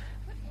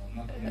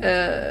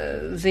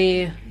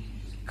 The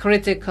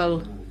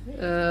critical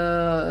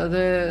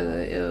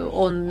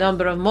on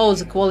number of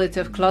modes, quality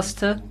of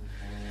cluster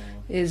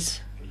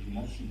is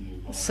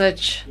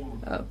such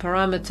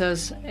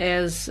parameters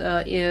as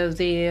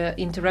the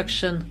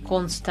interaction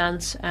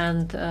constants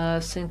and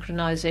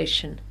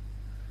synchronization.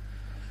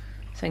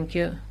 Thank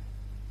you.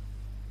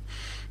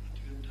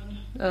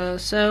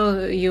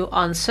 So you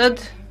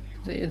answered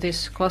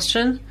this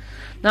question.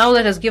 Now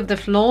let us give the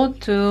floor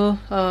to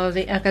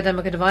the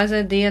academic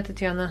advisor, dear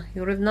Tatiana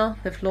Yurevna.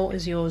 The floor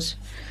is yours.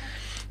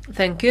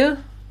 Thank you.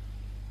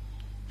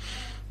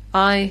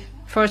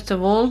 First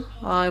of all,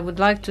 I would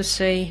like to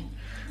say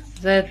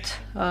that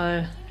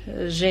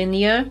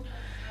Zhenya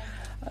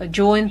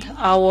joined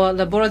our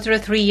laboratory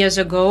 3 years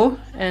ago,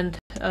 and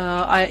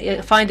I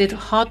find it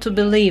hard to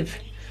believe.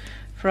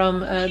 From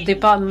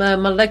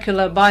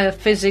molecular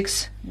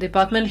biophysics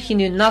department, he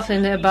knew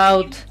nothing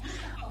about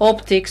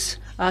optics.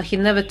 He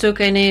never took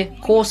any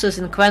courses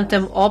in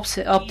quantum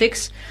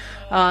optics.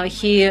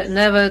 He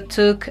never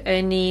took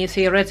any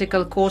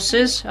theoretical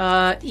courses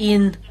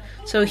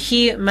so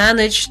he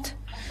managed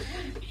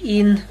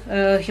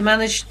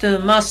to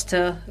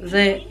master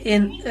the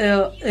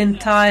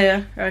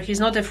entire. He's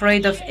not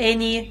afraid of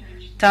any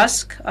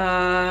task.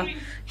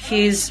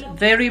 He's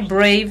very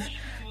brave.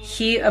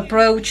 He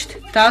approached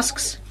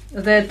tasks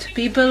that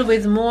people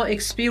with more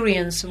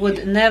experience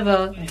would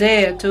never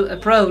dare to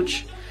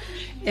approach,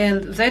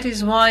 and that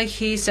is why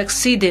he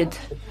succeeded.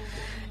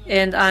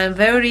 And I am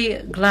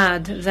very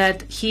glad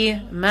that he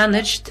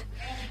managed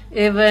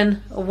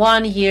even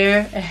 1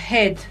 year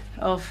ahead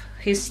of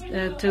his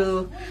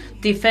to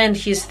defend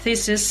his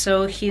thesis.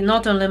 So he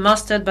not only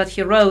mastered, but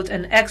he wrote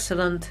an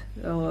excellent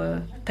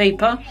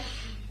paper,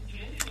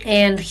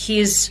 and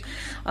his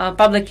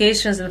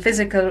publications in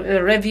Physical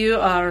Review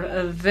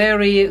are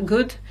very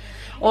good.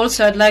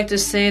 Also, I'd like to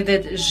say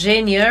that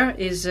Zhenya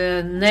is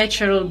a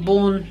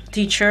natural-born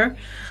teacher,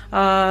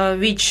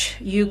 which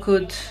you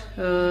could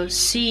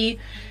see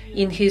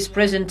in his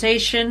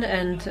presentation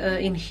and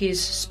in his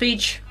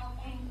speech,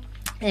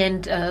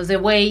 and the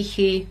way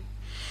he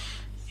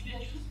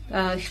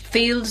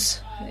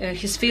feels,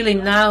 he's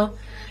feeling now.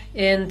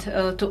 And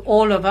to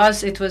all of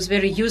us, it was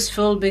very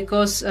useful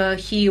because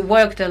he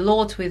worked a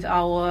lot with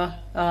our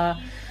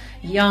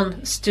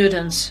young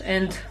students.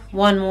 And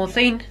one more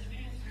thing,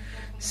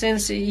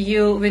 since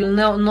you will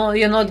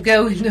you're not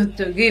going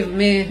to give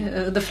me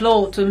the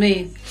floor to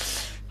me,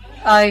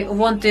 I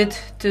wanted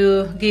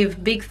to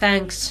give big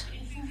thanks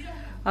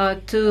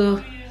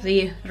to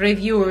the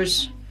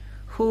reviewers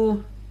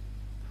who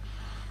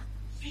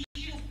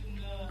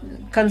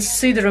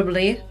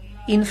considerably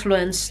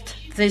influenced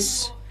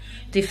this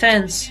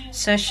defense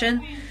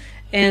session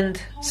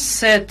and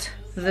set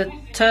the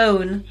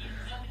tone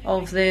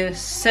of the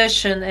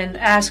session and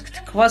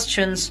asked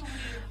questions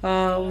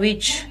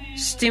which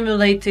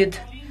stimulated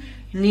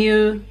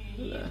new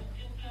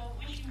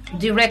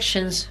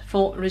directions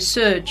for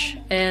research,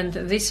 and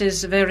this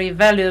is very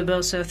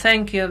valuable. So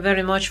thank you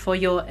very much for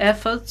your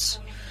efforts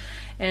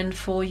and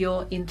for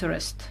your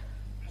interest.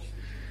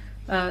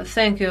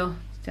 Thank you,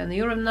 Tatiana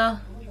Yurevna.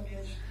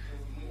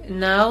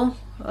 Now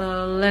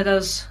let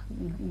us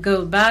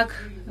go back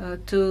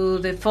to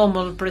the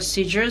formal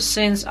procedures.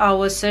 Since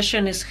our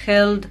session is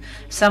held,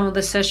 some of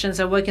the sessions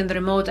are working in the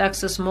remote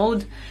access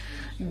mode.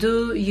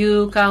 Do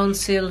you,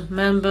 council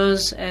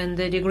members and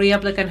the degree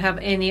applicant, have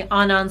any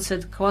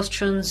unanswered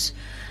questions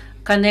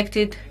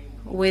connected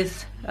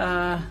with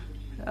the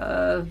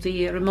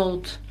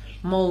remote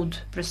mode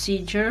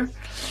procedure?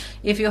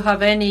 If you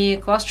have any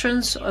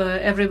questions,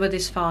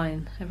 everybody's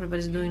fine.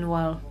 Everybody's doing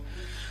well.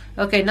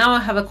 Okay, now I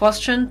have a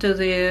question to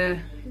the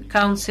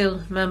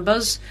council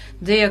members.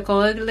 Dear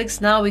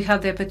colleagues, now we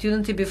have the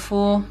opportunity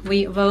before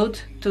we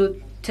vote to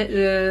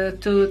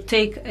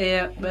take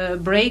a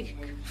break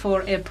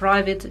for a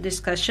private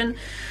discussion.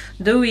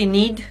 Do we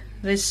need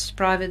this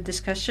private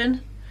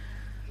discussion?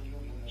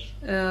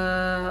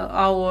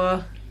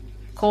 our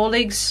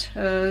colleagues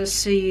are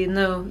saying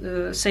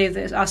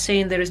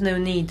there is no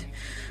need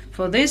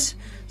for this,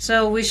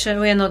 so we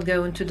are not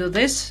going to do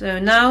this. So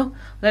now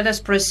let us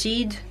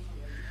proceed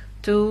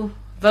to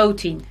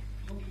voting.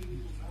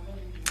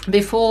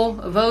 Before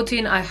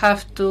voting, I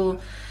have to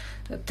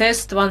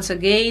test once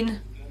again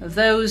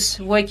those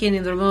working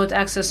in the remote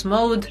access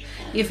mode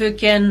if you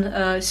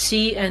can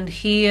see and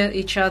hear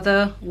each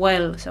other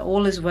well. So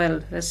all is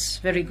well. That's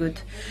very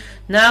good.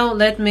 Now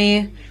let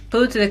me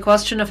put the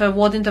question of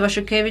awarding to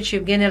Vashukevich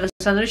Evgenii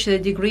Alexandrovich the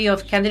degree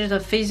of candidate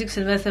of physics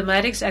and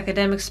mathematics,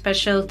 academic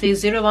specialty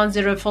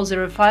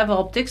 010405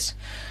 optics.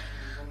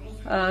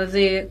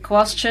 The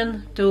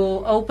question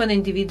to open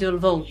individual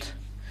vote.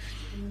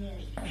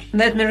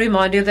 Let me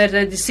remind you that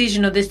the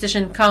decision of the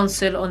Dissertation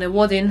Council on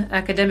awarding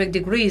academic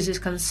degrees is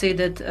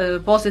considered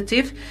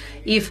positive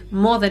if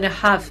more than a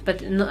half,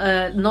 but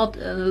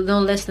no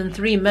less than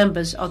 3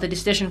 members of the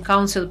Dissertation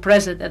Council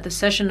present at the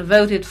session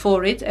voted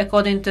for it,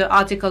 according to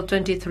Article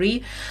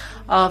 23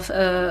 of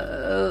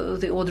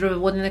the Order of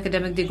Awarding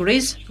Academic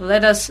Degrees.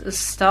 Let us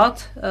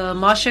start.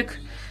 Mashek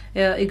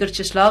Igor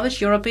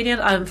Chislavich, your opinion?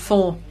 I am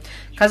for.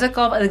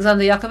 Kazakov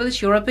Alexander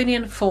Yakovlevich, your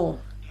opinion? For.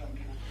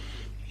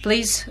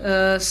 Please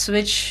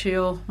switch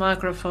your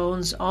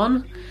microphones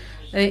on.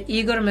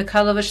 Igor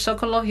Mikhailovich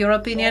Sokolov, your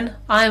opinion?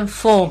 I am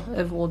for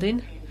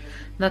awarding.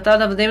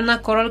 Natalia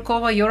Vladimirovna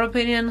Korolkova, your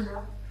opinion?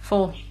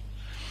 For.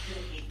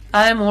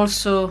 I am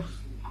also,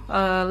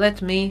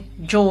 let me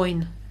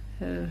join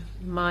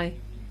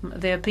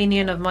the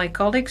opinion of my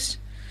colleagues.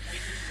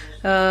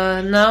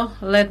 Now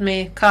let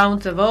me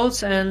count the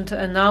votes and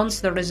announce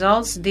the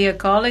results. Dear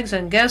colleagues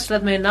and guests,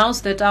 let me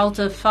announce that out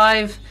of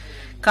 5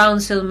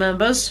 council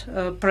members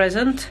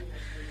present,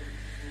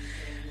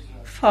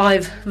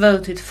 5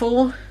 voted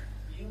for,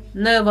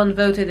 no one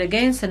voted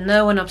against, and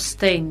no one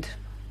abstained.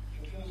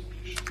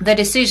 The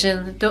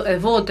decision to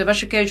award to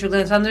Vashukevich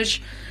Evgenii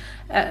Alexandrovich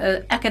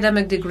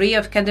academic degree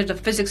of candidate of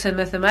physics and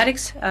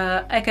mathematics,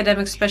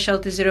 academic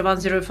specialty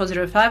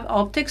 010405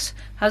 optics,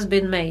 has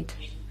been made.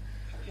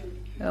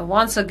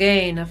 Once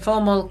again, a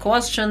formal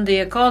question,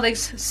 dear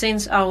colleagues,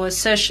 since our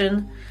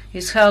session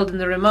is held in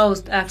the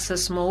remote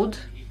access mode,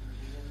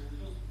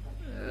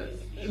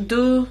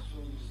 do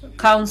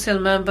council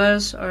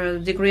members or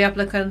degree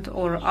applicant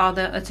or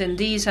other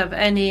attendees have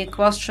any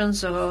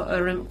questions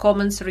or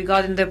comments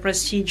regarding the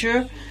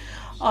procedure?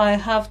 I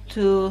have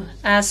to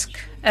ask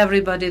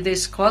everybody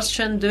this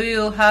question. Do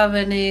you have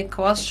any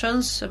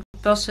questions?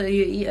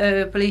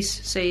 Please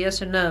say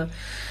yes or no.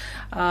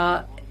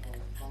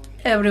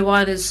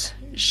 Everyone is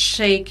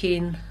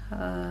shaking.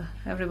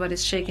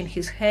 Everybody's shaking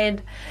his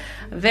head.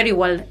 Very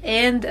well.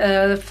 And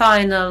the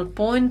final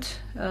point,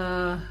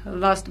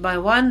 last by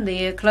one,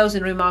 the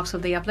closing remarks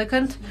of the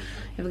applicant,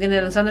 Evgenii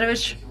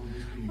Alexandrovich.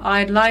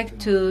 I'd like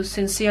to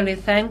sincerely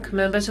thank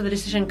members of the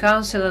Dissertation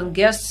Council and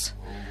guests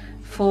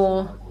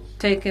for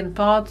taking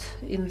part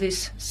in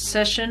this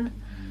session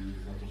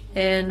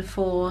and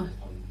for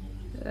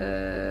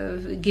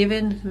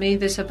giving me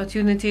this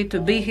opportunity to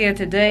be here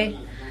today.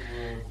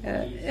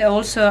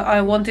 Also,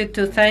 I wanted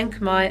to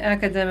thank my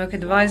academic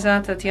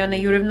advisor, Tatiana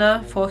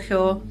Yurievna, for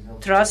her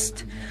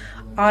trust.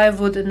 I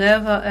would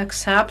never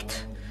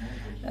accept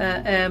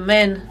a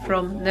man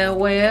from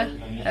nowhere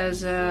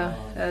as a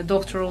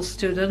doctoral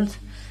student,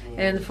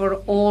 and for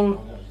all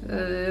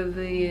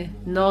the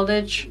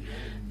knowledge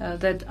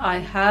that I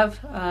have.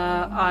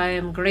 I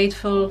am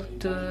grateful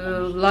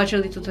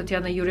largely to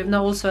Tatiana Yurievna.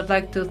 Also, I'd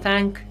like to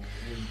thank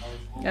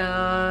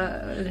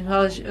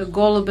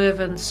Golubev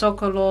and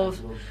Sokolov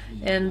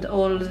and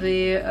all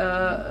the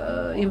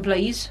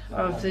employees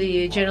of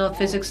the General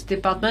Physics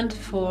Department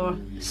for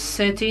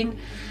setting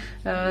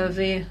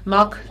the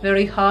mark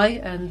very high,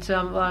 and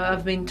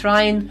I've been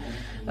trying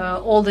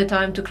all the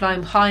time to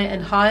climb higher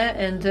and higher,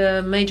 and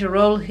a major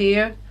role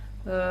here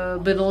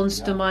belongs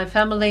to my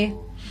family,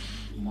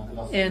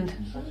 and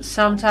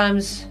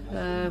sometimes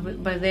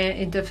by their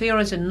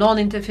interference and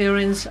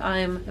non-interference, I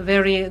am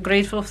very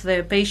grateful for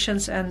their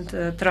patience and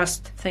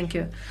trust. Thank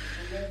you.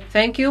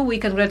 Thank you. We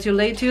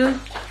congratulate you.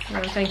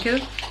 Thank you.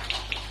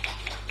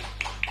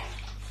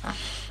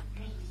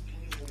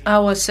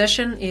 Our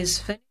session is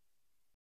finished.